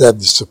 We have to have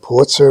the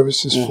support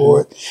services for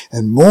it.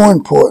 And more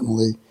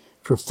importantly,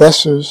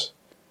 professors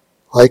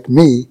like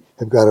me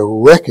have got to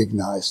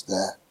recognize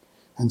that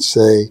and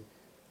say,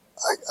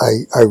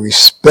 I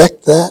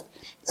respect that,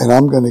 and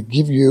I'm going to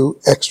give you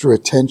extra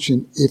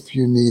attention if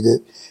you need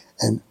it,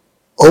 and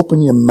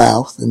open your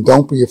mouth and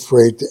don't be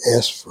afraid to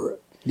ask for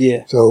it.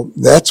 Yeah. So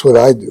that's what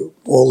I do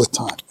all the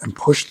time and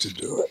push to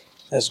do it.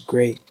 That's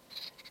great.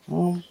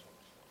 Um,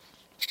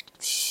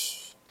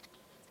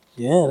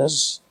 yeah,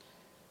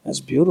 that's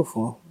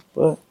beautiful.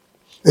 But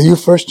Are you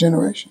first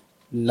generation?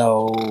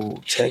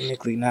 no,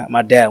 technically not.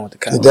 My dad went to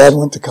college. Your dad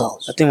went to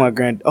college. I think my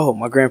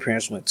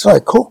grandparents went too. All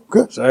right, cool,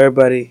 good. So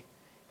everybody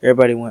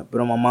went.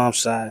 But on my mom's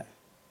side,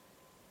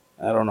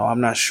 I don't know.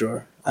 I'm not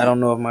sure. I don't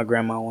know if my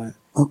grandma went.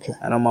 Okay.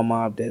 I know my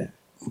mom didn't.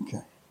 Okay.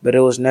 But it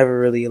was never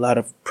really a lot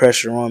of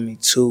pressure on me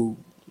to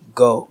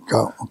go.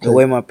 Okay. The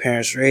way my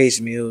parents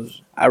raised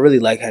me, I really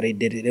like how they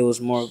did it. It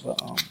was more of a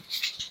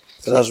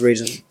because I was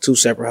raised in two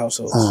separate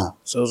households,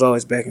 so it was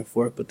always back and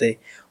forth. But they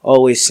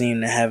always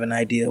seemed to have an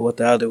idea of what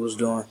the other was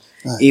doing,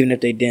 even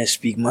if they didn't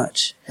speak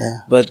much. Yeah.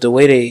 But the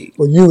way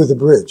Well, you were the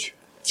bridge.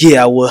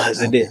 Yeah, I was.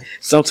 Okay. I did.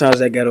 Sometimes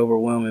that got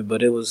overwhelming,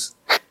 but I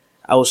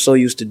was so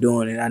used to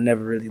doing it, I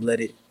never really let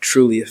it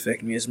truly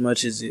affect me as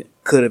much as it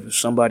could have if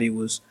somebody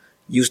was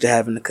used to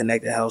having a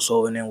connected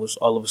household and then was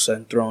all of a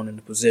sudden thrown in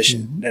the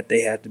position that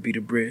they had to be the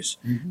bridge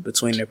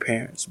between their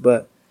parents.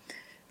 But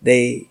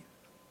they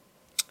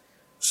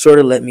sort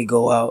of let me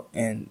go out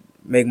and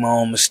make my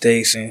own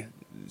mistakes and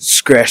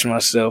scratch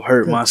myself,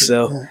 hurt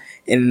myself. Yeah.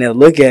 And then they'll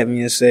look at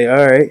me and say,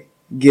 all right,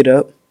 get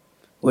up.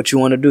 What you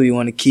want to do? You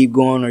want to keep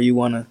going or you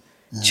want to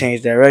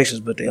change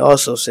directions? But they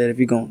also said if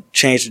you're going to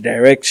change the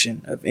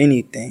direction of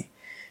anything,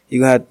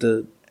 you're going to have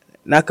to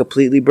not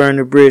completely burn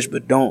the bridge,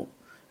 but don't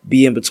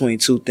be in between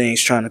two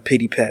things trying to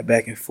pity-pat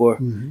back and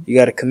forth. You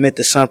got to commit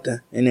to something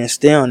and then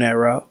stay on that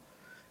route.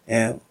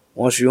 And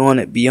once you're on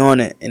it, be on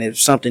it. And if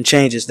something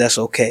changes, that's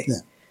okay. Yeah.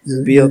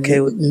 Be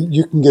okay with it.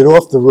 You can get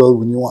off the road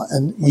when you want.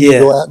 And when you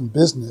go out in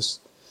business,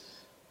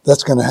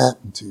 that's going to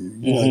happen to you.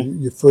 You know,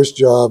 your first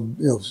job,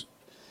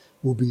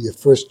 will be your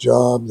first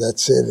job.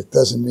 That's it. It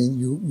doesn't mean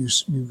you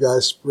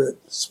guys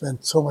spend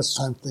so much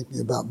time thinking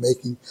about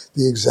making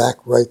the exact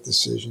right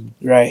decision.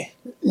 Right.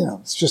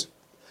 It's just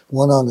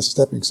one on the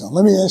stepping stone.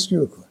 Let me ask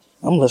you a question.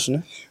 I'm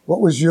listening. What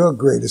was your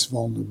greatest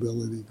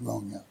vulnerability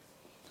growing up?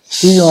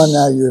 Here you are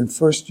now. You're in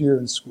first year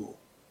in school.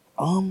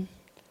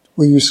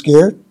 Were you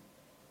scared?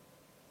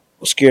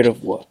 Scared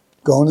of what?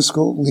 Going to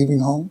school, leaving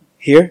home?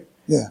 Here?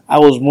 Yeah. I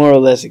was more or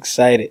less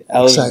excited.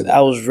 I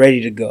was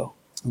ready to go.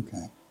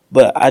 Okay.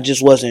 But I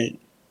just wasn't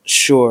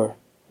sure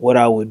what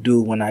I would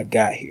do when I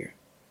got here.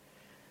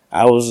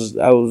 I'm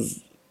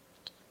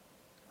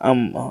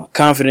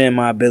confident in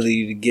my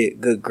ability to get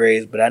good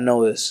grades, but I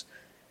know this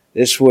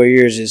 4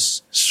 years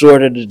is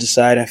sort of the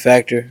deciding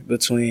factor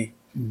between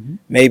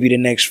maybe the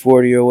next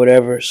 40 or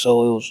whatever.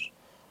 So it was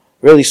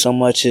really so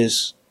much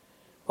as,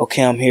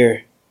 okay, I'm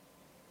here.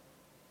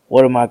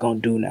 What am I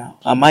going to do now?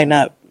 I might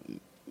not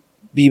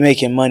be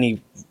making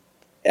money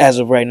as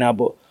of right now,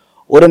 but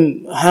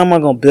how am I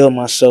going to build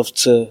myself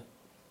to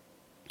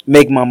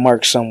make my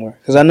mark somewhere?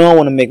 Because I know I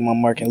want to make my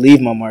mark and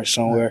leave my mark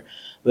somewhere,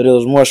 but it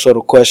was more so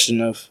the question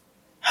of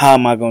how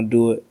am I going to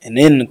do it? And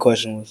then the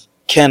question was,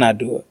 can I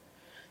do it?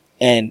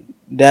 And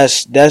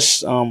that's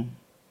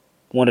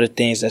one of the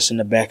things that's in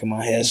the back of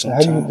my head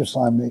sometimes. How do you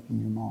define making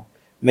your mark?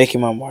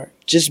 Making my mark.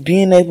 Just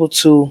being able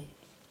to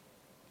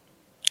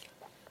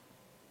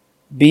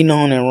be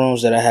known in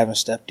rooms that I haven't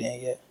stepped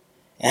in yet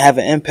and have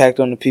an impact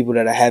on the people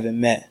that I haven't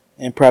met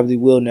and probably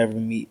will never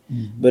meet.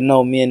 But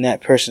no, me and that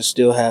person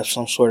still have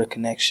some sort of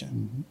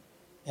connection.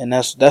 And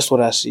that's what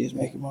I see as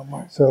making my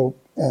mark. So,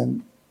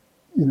 and,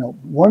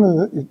 one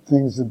of the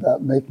things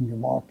about making your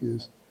mark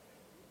is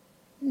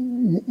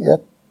you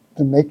have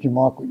to make your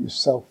mark with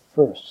yourself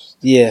first.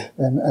 Yeah.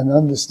 And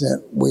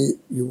understand where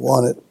you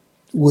want it,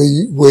 where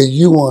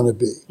you want to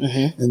be.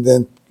 And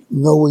then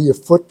know where your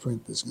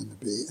footprint is going to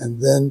be.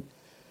 And then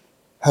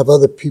have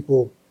other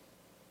people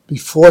be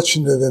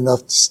fortunate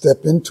enough to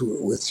step into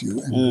it with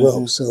you and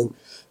grow. So,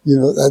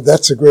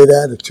 that's a great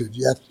attitude.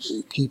 You have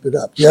to keep it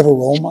up. Do you have a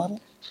role model?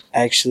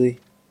 Actually,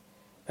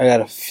 I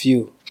got a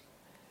few.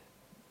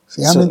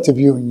 See, I'm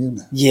interviewing you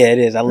now. Yeah, it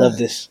is. I love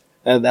this.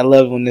 I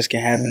love when this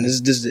can happen.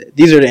 Yeah.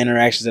 These are the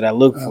interactions that I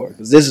look for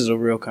because this is a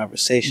real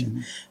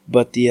conversation.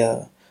 But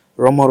the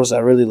role models I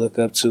really look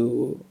up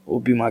to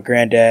will be my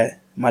granddad,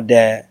 my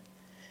dad,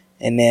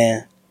 and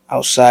then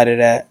outside of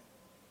that,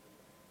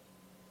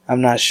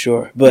 I'm not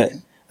sure. But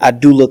I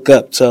do look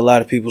up to a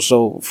lot of people.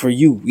 So for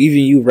you, even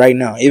you right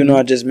now, even though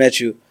I just met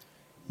you,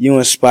 you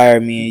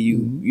inspired me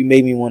and you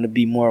made me want to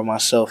be more of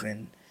myself.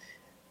 And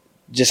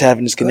just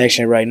having this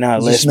connection right now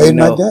lets me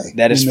know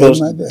that it's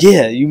supposed to.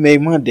 Yeah, you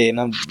made my day. And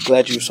I'm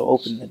glad you were so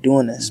open to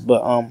doing this.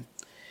 But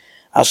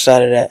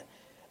outside of that,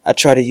 I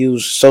try to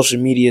use social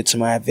media to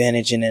my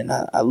advantage. And then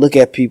I look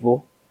at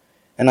people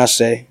and I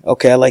say,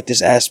 okay, I like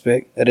this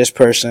aspect of this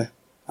person.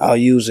 I'll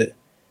use it.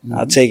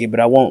 I'll take it.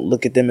 But I won't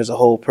look at them as a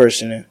whole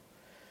person and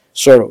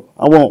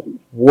I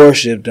won't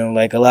worship them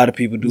like a lot of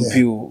people do. Yeah.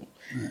 People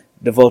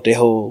devote their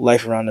whole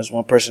life around this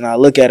one person. I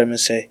look at them and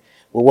say,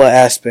 well, what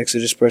aspects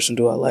of this person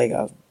do I like?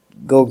 I'll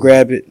go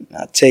grab it.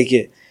 I'll take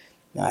it.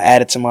 I'll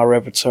add it to my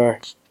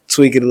repertoire,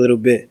 tweak it a little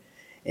bit,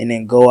 and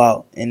then go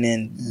out and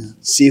then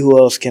see who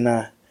else can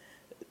I,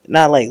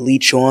 not like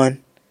leech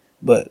on,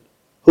 but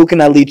who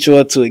can I leech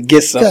on to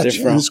get something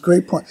from? That's a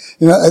great point.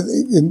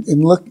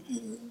 And look,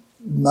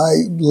 my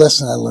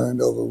lesson I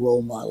learned over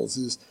role models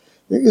is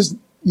There is,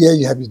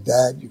 you have your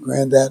dad, your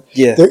granddad.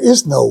 Yeah. There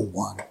is no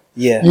one.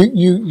 Yeah.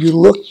 You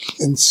look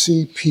and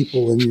see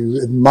people and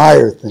you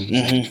admire things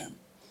in them.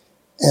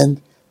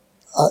 And,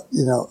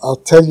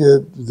 I'll tell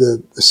you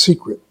the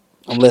secret.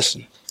 I'm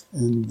listening.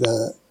 And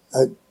that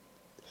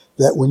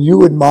when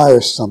you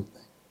admire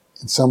something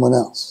in someone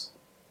else,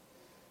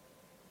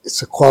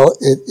 it's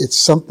it's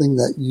something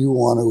that you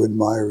want to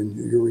admire in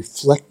you. You're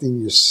reflecting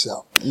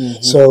yourself.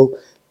 So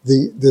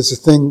there's a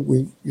thing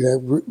we've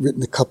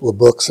written a couple of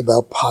books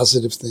about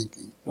positive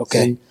thinking.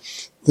 Okay. And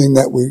thing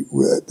that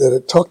that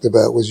it talked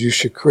about was you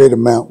should create a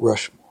Mount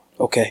Rushmore.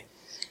 Okay.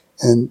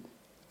 And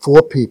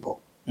 4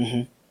 people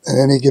at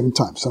any given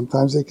time.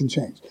 Sometimes they can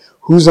change.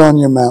 Who's on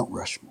your Mount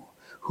Rushmore?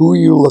 Who are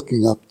you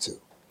looking up to?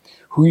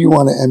 Who you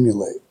want to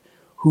emulate?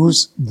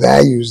 Whose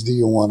values do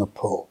you want to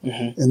pull?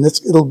 And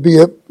it'll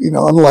be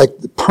unlike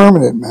the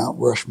permanent Mount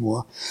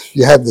Rushmore,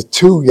 you have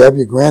you have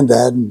your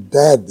granddad and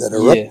dad that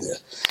are up there,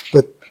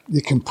 but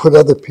you can put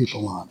other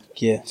people on it.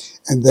 Yeah.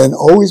 And then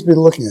always be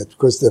looking at it,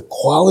 because the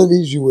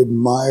qualities you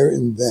admire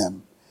in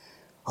them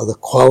are the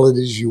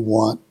qualities you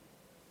want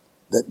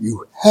that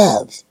you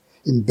have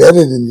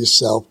embedded in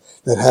yourself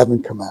that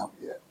haven't come out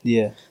yet.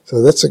 Yeah.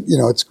 So that's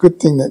it's a good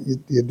thing that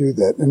you do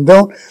that. And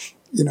don't,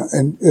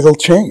 and it'll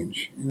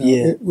change.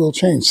 It will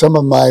change. Some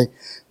of my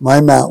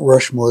Mount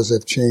Rushmores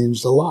have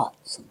changed a lot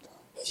sometimes.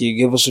 Can you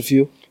give us a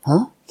few?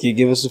 Huh? Can you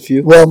give us a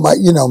few? Well, my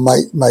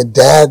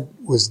dad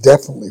was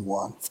definitely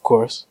one. Of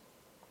course.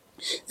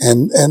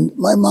 And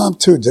my mom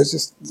too. They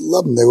just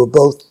loved them. They were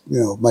both,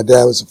 my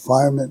dad was a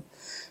fireman.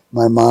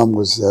 My mom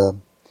was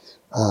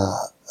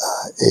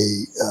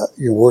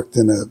worked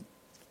in a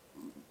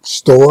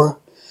store.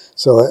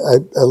 So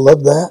I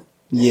loved that.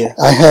 Yeah.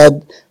 I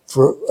had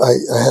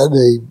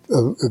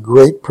a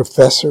great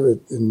professor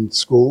in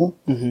school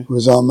who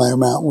was on my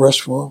Mount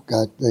Rushmore, a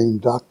guy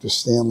named Dr.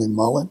 Stanley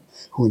Mullen,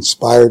 who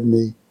inspired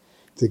me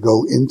to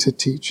go into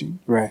teaching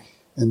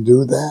and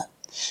do that.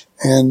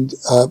 And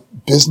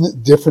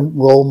different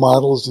role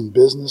models in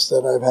business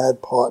that I've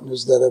had,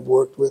 partners that I've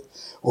worked with,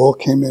 all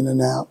came in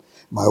and out.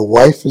 My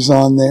wife is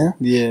on there.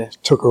 Yeah.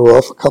 Took her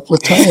off a couple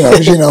of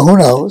times, who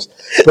knows.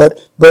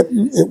 But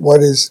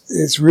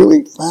it's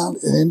really found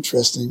it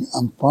interesting.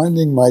 I'm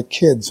finding my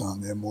kids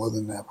on there more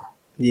than ever.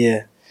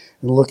 Yeah.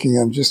 And looking,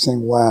 I'm just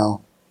saying,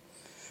 wow.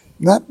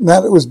 Not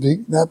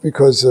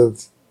because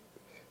of,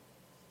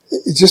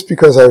 it's just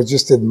because I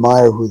just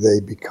admire who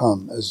they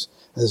become as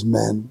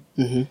men.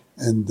 And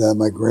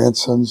my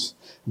grandson's,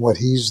 what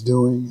he's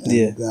doing.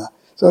 And,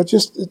 so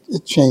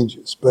it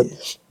changes. But,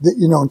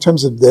 in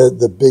terms of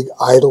the big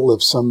idol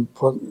of some,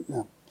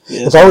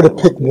 if I were to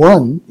pick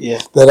one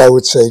that I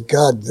would say,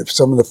 God,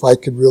 if I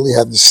could really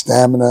have the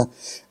stamina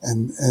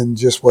and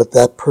just what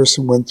that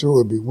person went through,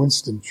 would be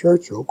Winston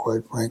Churchill,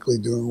 quite frankly,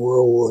 during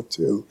World War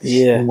II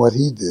and what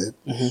he did.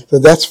 So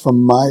that's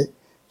from my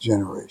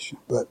generation.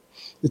 But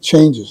it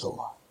changes a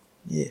lot.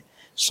 Yeah.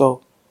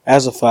 So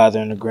as a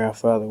father and a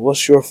grandfather,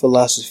 what's your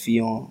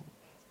philosophy on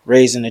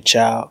raising a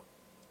child?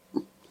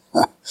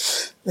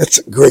 That's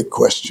a great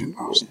question.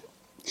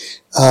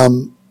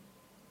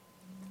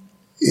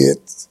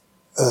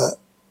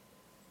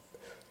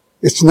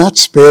 It's not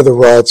spare the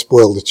rod,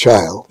 spoil the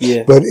child,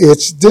 but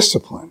it's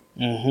discipline.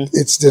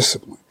 It's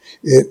discipline.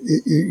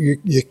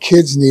 Your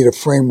kids need a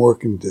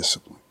framework and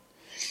discipline,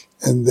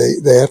 and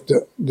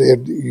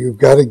you've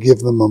got to give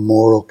them a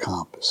moral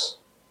compass,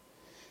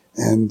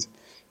 and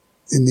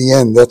in the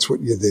end, that's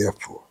what you're there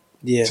for.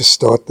 Yeah. To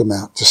start them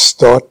out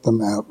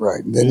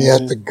right. And then you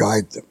have to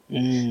guide them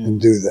and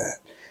do that.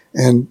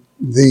 And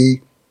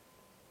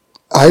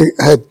I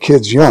had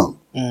kids young.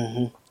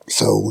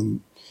 So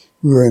when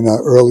we were in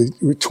our early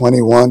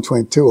 21,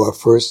 22, our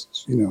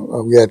first,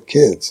 we had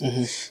kids.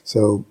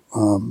 So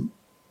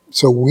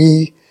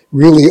we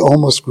really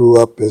almost grew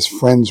up as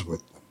friends with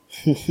them.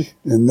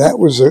 And that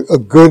was a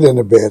good and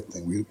a bad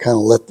thing. We kind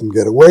of let them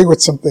get away with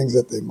some things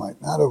that they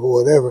might not have or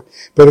whatever.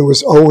 But it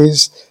was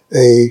always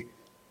a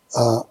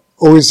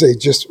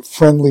just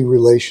friendly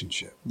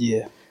relationship.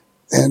 Yeah.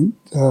 And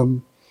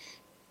the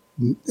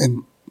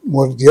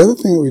other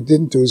thing that we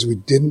didn't do is we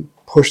didn't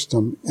push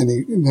them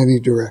in any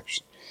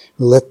direction.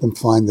 We let them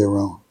find their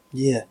own.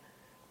 Yeah.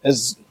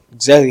 That's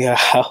exactly how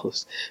I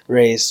was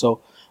raised. So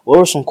what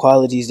were some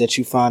qualities that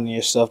you found in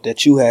yourself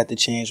that you had to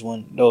change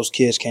when those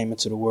kids came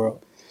into the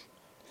world?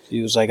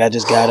 You was like, I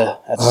just gotta.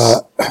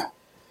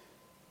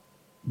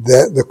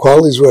 The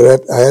qualities were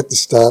that I had to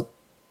stop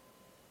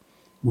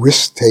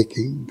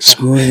risk-taking,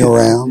 screwing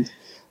around,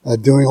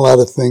 doing a lot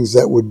of things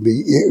that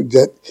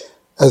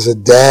as a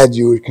dad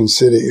you would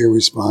consider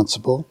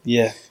irresponsible.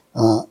 Yeah.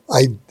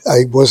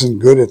 I wasn't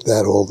good at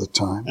that all the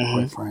time,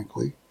 quite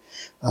frankly.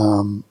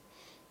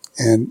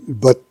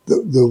 But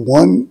the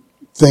one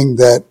thing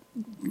that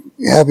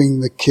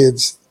having the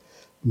kids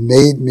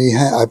made me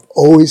I've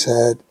always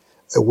had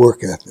a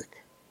work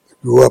ethic. I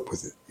grew up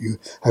with it.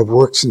 I've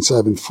worked since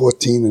I've been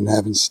 14 and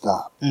haven't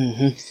stopped.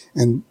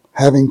 And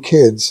having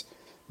kids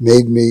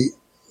made me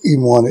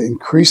even want to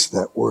increase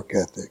that work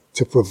ethic,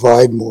 to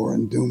provide more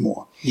and do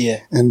more.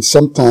 Yeah. And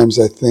sometimes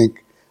I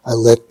think I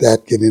let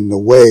that get in the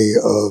way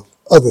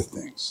other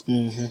things.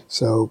 Mm-hmm.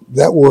 So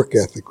that work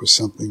ethic was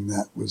something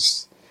that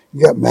was,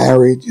 you got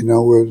married, we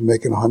were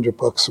making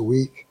 $100 a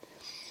week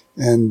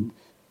and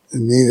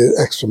needed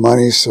extra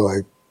money. So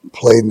I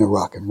played in a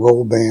rock and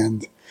roll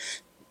band,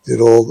 did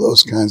all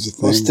those kinds of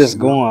things. What's this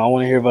going on? I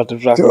want to hear about the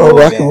rock and roll roll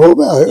band. And roll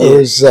band.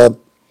 Yeah.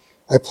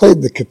 I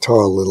played the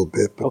guitar a little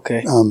bit, but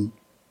okay.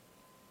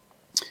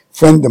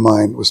 Friend of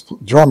mine was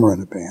drummer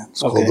in a band.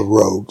 It's called the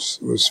Rogues.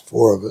 It was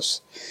 4 of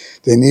us.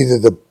 They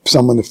needed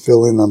someone to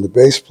fill in on the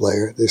bass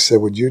player. They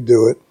said, "Would you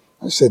do it?"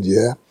 I said,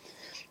 "Yeah."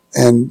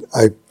 And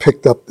I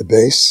picked up the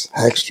bass,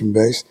 Hagstrom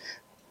bass.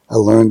 I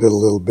learned it a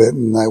little bit,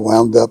 and I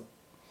wound up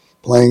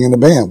playing in a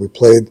band. We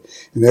played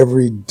in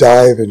every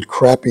dive and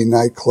crappy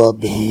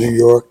nightclub in New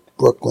York,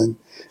 Brooklyn,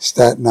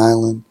 Staten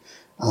Island.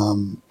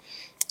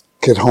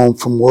 Get home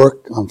from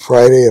work on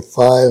Friday at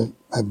 5,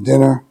 have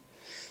dinner,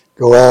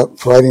 go out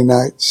Friday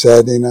night,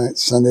 Saturday night,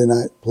 Sunday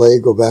night, play,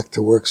 go back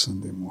to work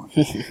Sunday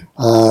morning.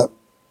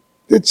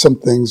 Did some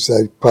things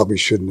I probably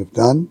shouldn't have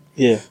done.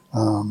 Yeah.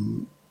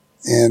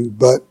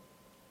 But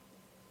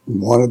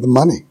wanted the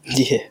money.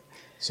 Yeah.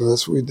 So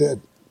that's what we did.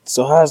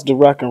 So how's the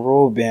rock and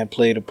roll band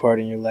played a part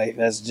in your life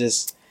as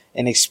just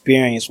an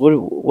experience?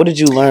 What did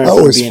you learn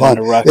from being fun.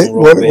 in the rock and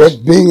roll band?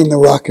 What being in the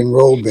rock and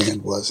roll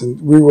band was,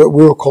 and we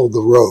were called the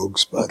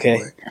Rogues, by the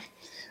way.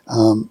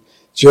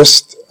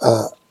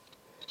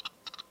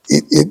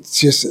 It's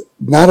just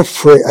not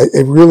afraid.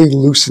 It really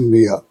loosened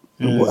me up.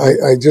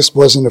 I just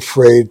wasn't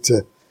afraid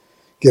to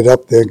get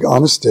up there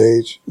on a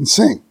stage and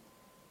sing,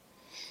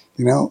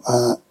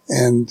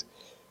 and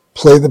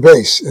play the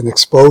bass and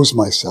expose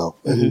myself.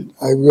 And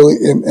I really,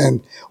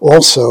 and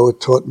also it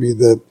taught me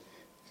the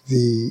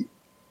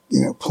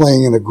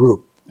playing in a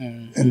group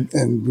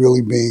and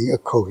really being a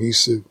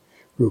cohesive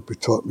group.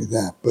 It taught me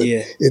that. But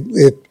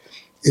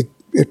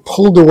it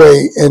pulled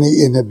away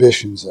any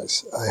inhibitions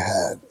I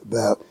had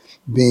about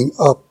being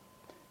up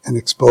and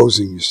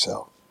exposing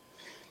yourself.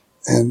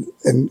 And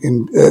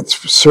it's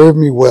served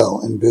me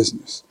well in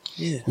business.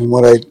 Yeah. And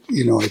what I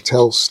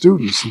tell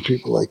students and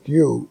people like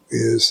you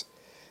is,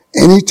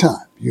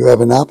 anytime you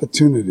have an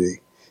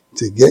opportunity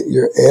to get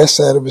your ass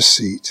out of a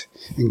seat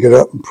and get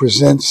up and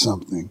present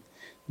something,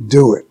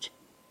 do it.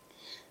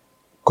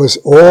 Because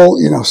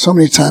so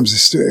many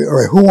times all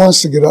right, who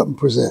wants to get up and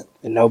present?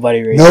 And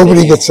nobody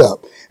gets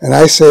up. And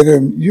I say to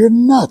them, you're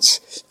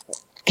nuts.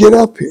 Get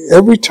up here.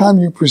 Every time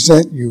you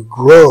present, you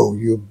grow,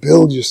 you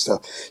build your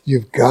stuff.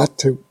 You've got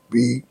to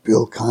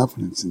build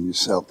confidence in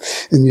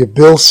yourself. And you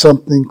build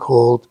something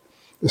called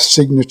a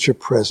signature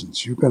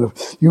presence.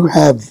 You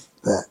have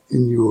that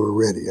in you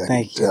already, I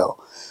can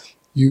tell.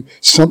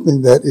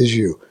 Something that is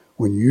you.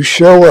 When you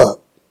show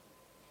up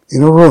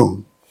in a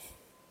room,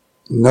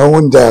 no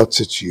one doubts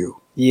it's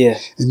you. Yeah.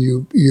 And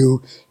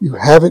you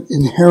have it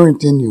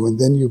inherent in you, and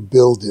then you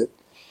build it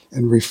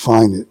and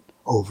refine it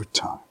over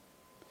time.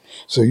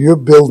 So you're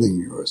building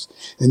yours.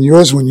 And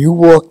yours, when you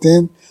walked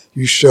in,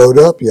 you showed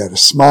up, you had a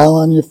smile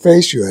on your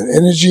face, you had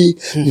energy,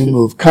 you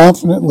moved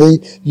confidently,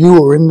 you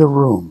were in the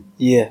room.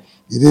 Yeah.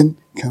 You didn't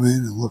come in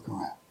and look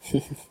around.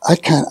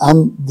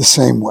 I'm the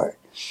same way.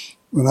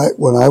 When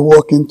I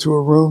walk into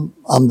a room,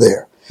 I'm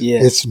there. Yeah.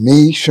 It's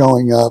me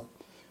showing up.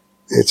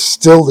 It's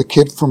still the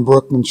kid from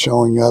Brooklyn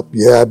showing up.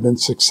 Yeah, I've been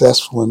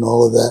successful and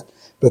all of that.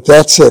 But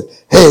that's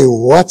it. Hey,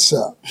 what's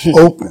up?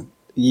 Open.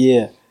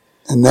 Yeah.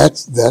 And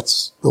that's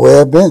the way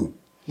I've been.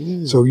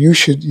 So you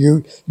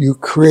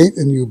create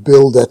and you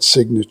build that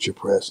signature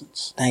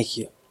presence. Thank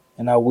you.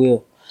 And I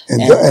will.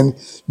 And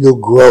you'll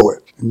grow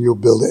it and you'll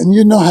build it. And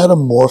you know how to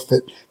morph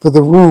it for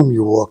the room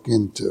you walk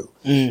into.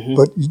 Mm-hmm.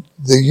 But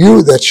the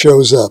you that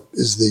shows up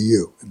is the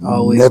you. It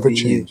always never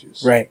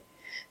changes. You. Right.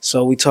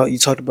 So you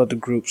talked about the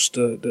groups,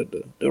 the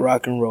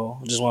rock and roll.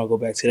 I just want to go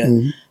back to that.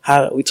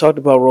 Mm-hmm. We talked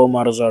about role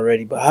models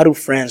already, but how do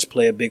friends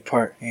play a big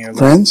part in your life?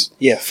 Friends?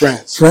 Yeah,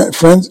 friends.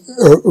 Friends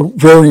are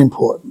very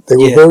important. They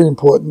were very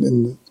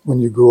important when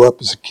you grew up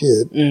as a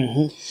kid.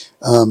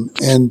 Mm-hmm.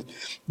 And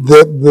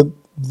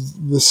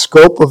the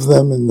scope of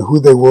them and who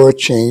they were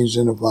changed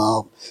and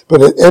evolved.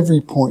 But at every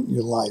point in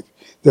your life,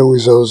 there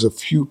was always a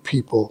few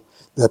people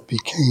that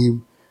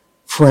became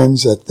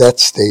friends at that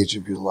stage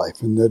of your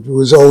life. And that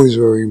was always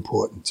very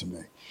important to me.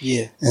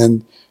 Yeah.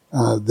 And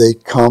they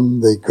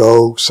come, they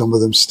go. Some of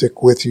them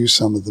stick with you,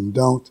 some of them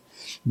don't.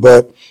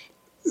 But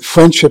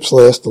friendships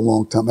last a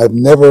long time. I've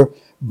never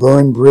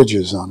burned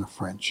bridges on a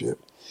friendship.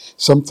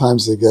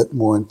 Sometimes they get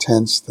more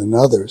intense than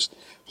others.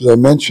 As I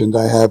mentioned,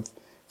 I have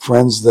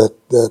friends that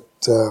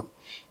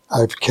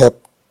I've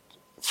kept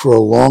for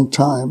a long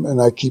time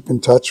and I keep in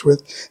touch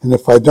with. And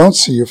if I don't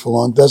see you for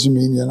long, doesn't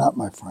mean you're not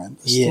my friend.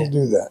 I still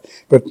do that.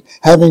 But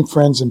having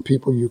friends and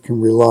people you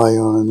can rely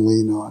on and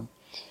lean on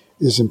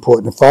is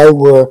important. If I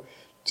were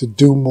to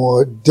do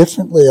more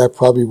differently, I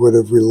probably would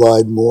have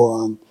relied more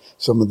on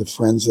some of the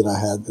friends that I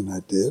had than I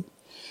did.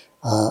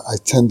 I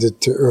tended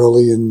to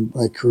early in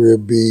my career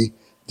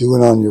do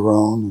it on your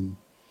own, and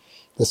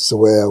that's the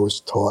way I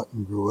was taught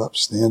and grew up.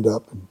 Stand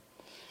up and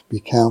be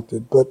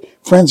counted. But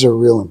friends are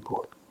real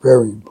important,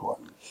 very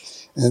important.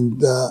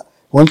 And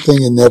one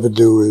thing you never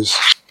do is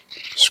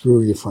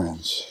screw your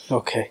friends.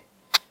 Okay.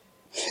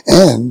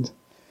 And,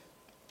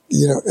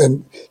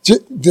 and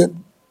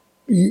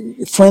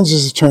friends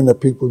is a term that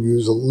people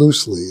use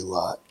loosely a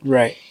lot.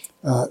 Right.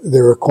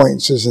 There are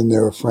acquaintances and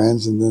there are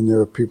friends, and then there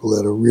are people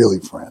that are really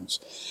friends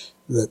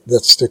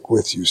that stick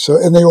with you. So,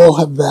 and they all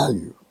have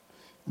value,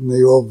 and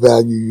they all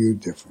value you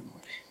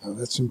differently.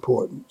 That's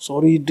important. So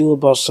what do you do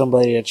about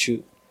somebody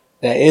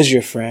that is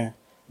your friend,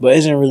 but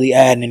isn't really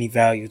adding any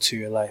value to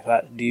your life?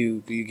 Do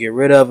you get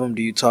rid of them?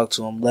 Do you talk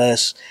to them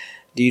less?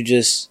 Do you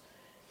just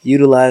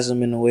utilize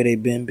them in the way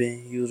they've been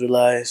being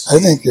utilized? I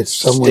think if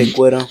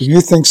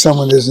you think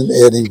someone isn't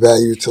adding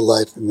value to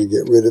life and then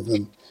get rid of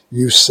them,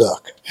 you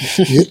suck.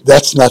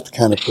 That's not the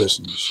kind of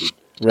person you should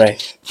be.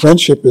 Right.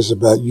 Friendship is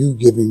about you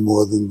giving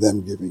more than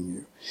them giving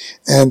you.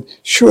 And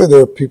sure, there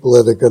are people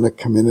that are going to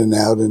come in and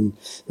out, and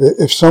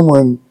if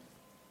someone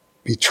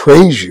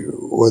betrays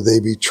you or they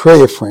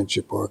betray a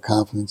friendship or a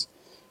confidence,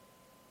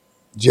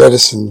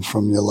 jettison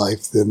from your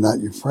life. They're not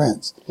your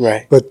friends.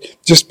 Right. But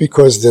just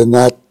because they're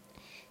not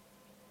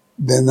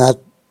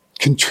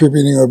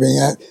contributing or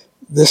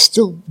they're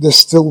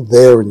still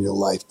there in your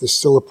life. They're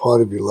still a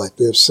part of your life.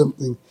 They have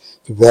something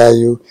to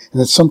value, and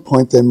at some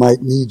point they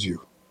might need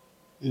you.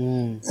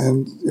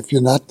 And if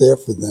you're not there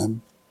for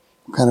them,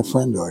 what kind of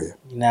friend are you?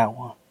 You're not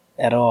one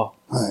at all.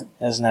 Right.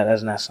 That's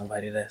not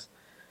somebody that's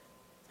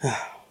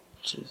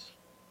just,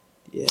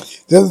 yeah.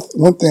 The other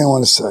one thing I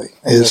want to say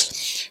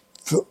is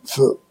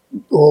for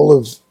all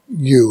of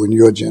you and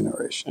your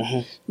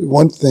generation,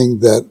 one thing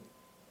that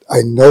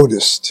I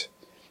noticed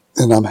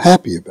and I'm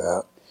happy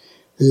about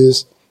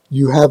is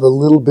you have a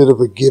little bit of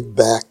a give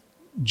back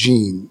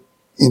gene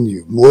in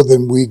you, more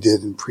than we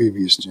did in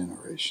previous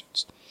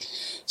generations.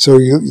 So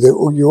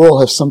you all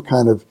have some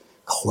kind of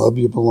club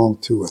you belong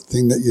to, a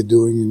thing that you're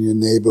doing in your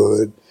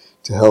neighborhood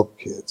to help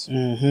kids,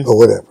 or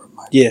whatever it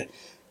might be. Yeah.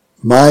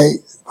 My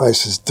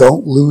advice is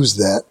don't lose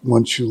that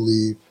once you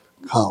leave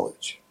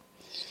college.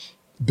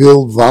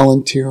 Build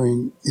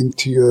volunteering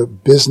into your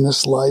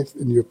business life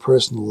and your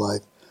personal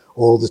life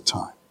all the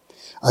time.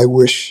 I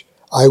wish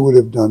I would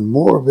have done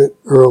more of it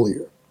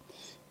earlier,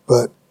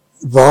 but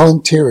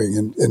volunteering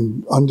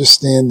and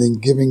understanding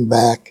giving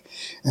back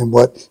and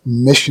what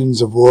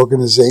missions of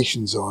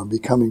organizations are and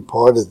becoming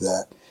part of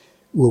that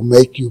will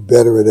make you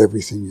better at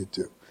everything you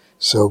do.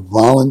 So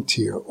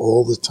volunteer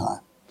all the time.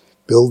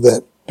 Build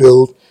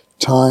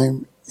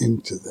time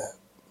into that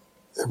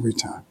every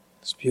time.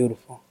 It's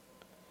beautiful.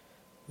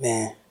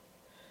 Man.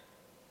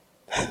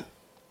 That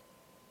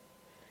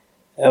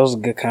was a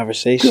good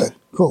conversation. Good.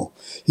 Cool.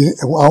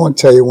 I want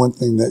to tell you one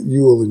thing that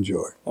you will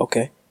enjoy.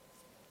 Okay.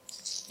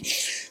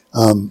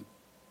 And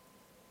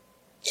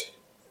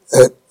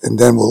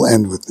then we'll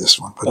end with this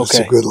one, but It's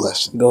a good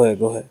lesson. Go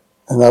ahead.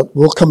 And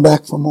we'll come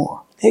back for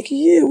more. Heck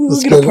yeah,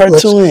 we'll get a part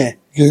 2 in.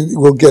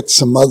 We'll get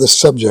some other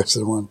subjects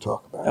that I want to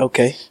talk about.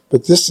 Okay.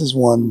 But this is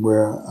one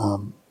where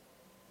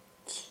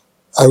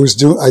I was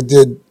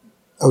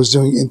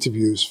doing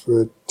interviews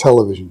for a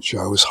television show.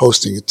 I was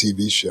hosting a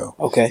TV show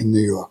in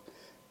New York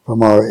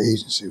from our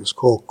agency. It was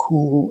called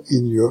Cool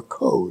in Your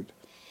Code,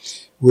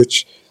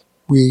 which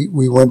we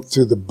went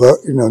through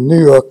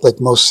New York,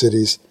 like most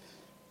cities,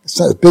 it's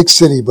not a big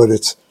city, but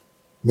it's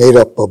made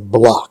up of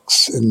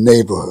blocks and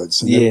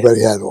neighborhoods, and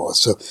everybody had all.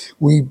 So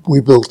we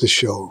built a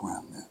show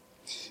around that.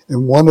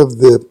 And one of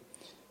the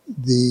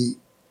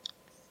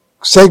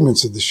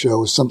segments of the show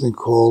was something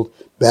called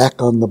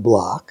Back on the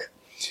Block,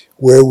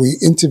 where we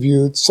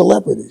interviewed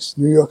celebrities,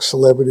 New York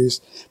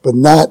celebrities, but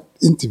not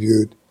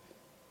interviewed.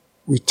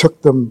 We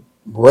took them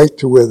right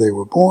to where they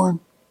were born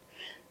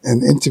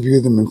and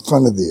interviewed them in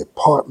front of the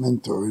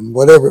apartment or in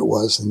whatever it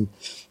was. And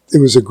it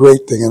was a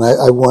great thing. And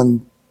I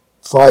won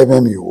 5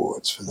 Emmy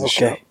Awards for this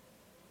show.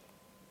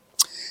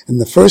 And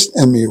the first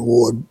Emmy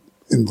Award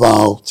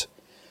involved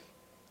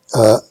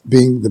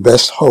being the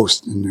best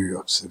host in New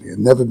York City. I'd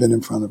never been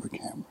in front of a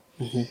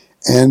camera.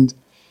 And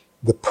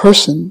the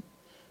person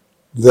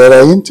that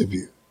I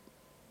interviewed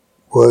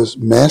was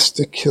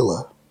Master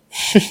Killer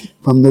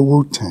from the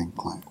Wu-Tang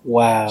Clan.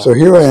 Wow. So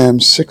here I am,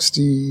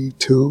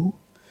 62,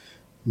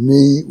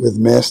 me with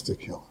Master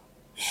Killer.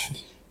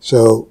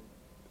 So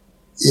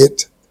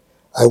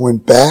I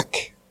went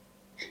back.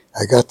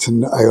 I got to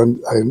know,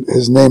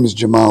 his name is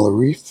Jamal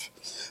Arif.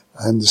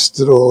 I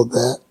understood all of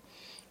that.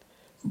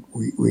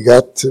 We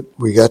got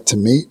to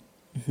meet.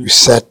 We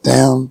sat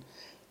down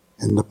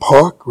in the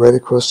park right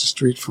across the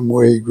street from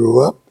where he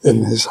grew up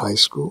in his high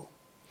school.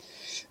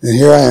 And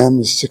here I am,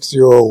 this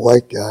 60-year-old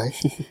white guy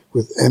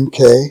with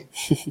MK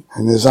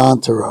and his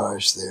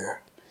entourage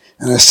there.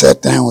 And I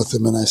sat down with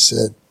him and I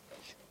said,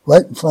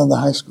 right in front of the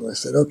high school, I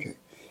said, okay,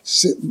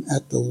 sitting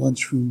at the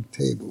lunchroom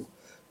table,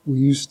 we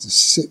used to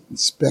sit and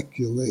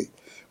speculate.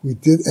 We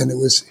did, and it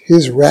was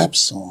his rap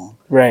song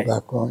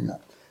about growing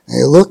up. And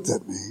he looked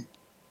at me.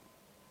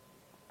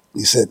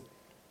 He said,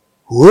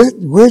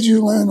 where'd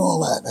you learn all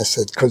that? I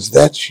said, because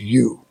that's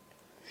you.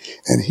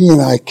 And he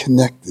and I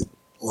connected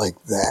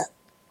like that.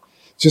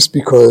 Just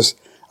because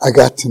I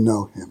got to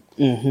know him.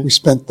 We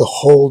spent the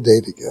whole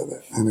day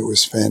together, and it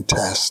was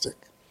fantastic.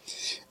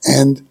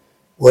 And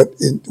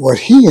what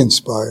he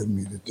inspired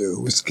me to do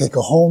was take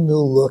a whole new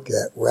look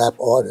at rap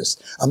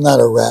artists. I'm not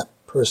a rap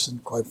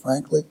person, quite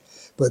frankly,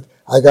 but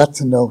I got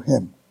to know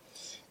him.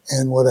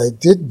 And what I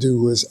did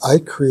do was I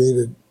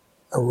created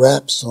a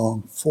rap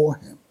song for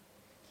him.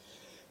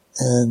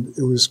 And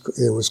it was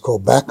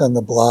called Back on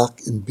the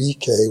Block in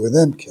BK with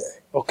MK.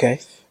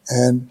 Okay.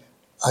 And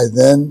I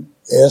then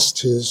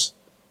asked his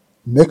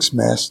mix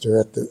master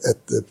at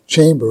the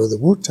chamber of the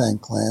Wu-Tang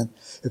Clan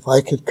if I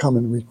could come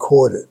and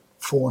record it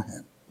for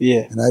him.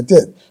 Yeah. And I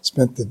did.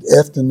 Spent the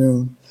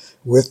afternoon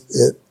with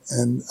it,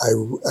 and I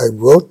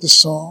wrote the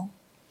song.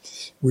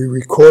 We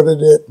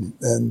recorded it,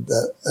 and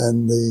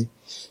the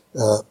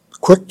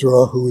Quick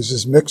Draw, who was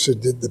his mixer,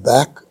 did the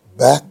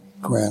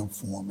background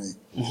for me.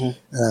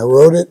 Mm-hmm. And I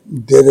wrote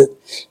it, did it,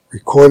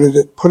 recorded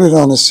it, put it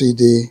on a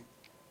CD,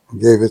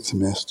 and gave it to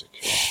Master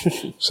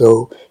Killer.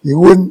 So you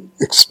wouldn't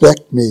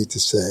expect me to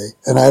say,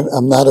 and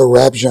I'm not a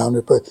rap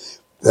genre, but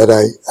that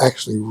I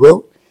actually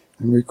wrote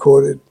and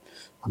recorded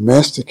a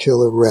Master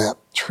Killer rap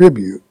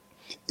tribute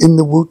in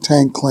the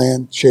Wu-Tang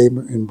Clan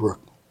chamber in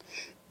Brooklyn.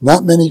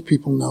 Not many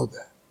people know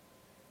that.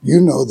 You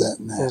know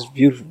that now. That's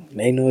beautiful.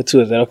 They know it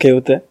too. Is that okay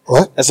with that?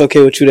 What? That's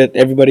okay with you that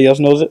everybody else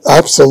knows it?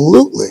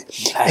 Absolutely.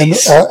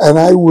 Nice. And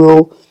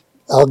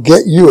I'll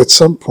get you at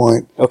some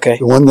point. Okay.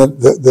 The one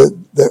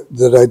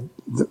that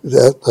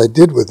I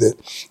did with it.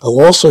 I'll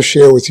also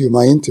share with you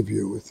my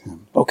interview with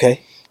him.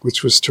 Okay.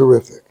 Which was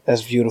terrific.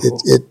 That's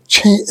beautiful. It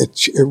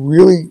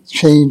really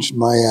changed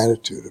my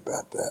attitude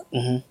about that.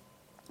 Mm-hmm.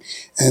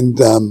 And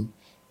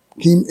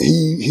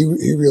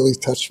he really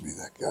touched me,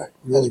 that guy.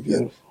 Really That's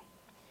beautiful. Did.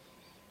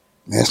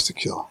 Master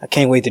Killer. I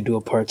can't wait to do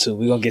a part 2.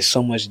 We're going to get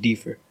so much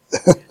deeper.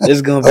 This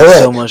is going to be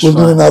so much fun.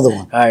 We'll do another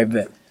one. All right,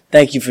 bet.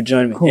 Thank you for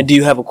joining me. Cool. And do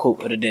you have a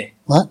quote of the day?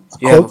 What? A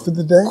quote for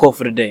the day? Quote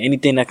for the day.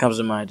 Anything that comes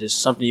to mind.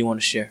 Just something you want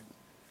to share.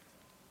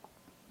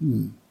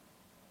 Let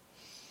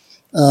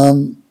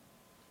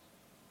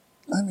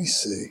me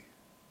see.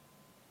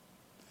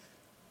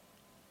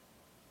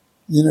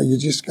 You know, you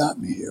just got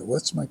me here.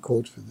 What's my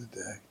quote for the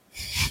day?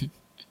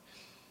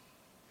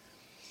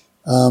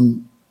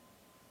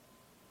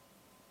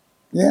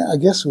 Yeah, I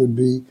guess it would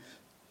be,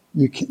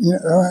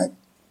 all right,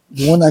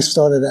 the one I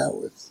started out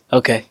with.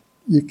 Okay.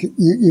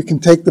 You can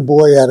take the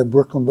boy out of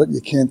Brooklyn, but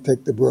you can't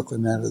take the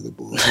Brooklyn out of the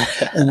boy.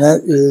 And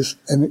that is,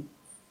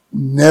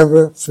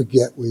 never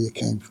forget where you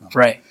came from.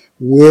 Right.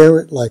 Wear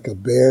it like a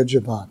badge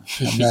of honor,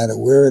 no matter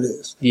where it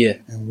is. Yeah.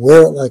 And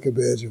wear it like a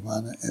badge of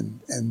honor,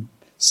 and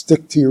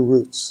stick to your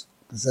roots,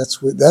 because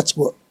that's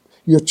what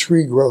your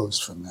tree grows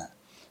from that.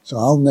 So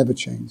I'll never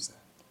change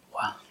that.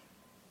 Wow.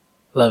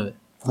 Love it.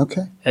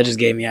 Okay. That just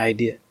gave me an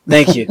idea.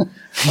 Thank you.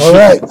 All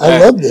right. I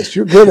love this.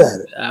 You're good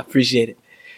at it. I appreciate it.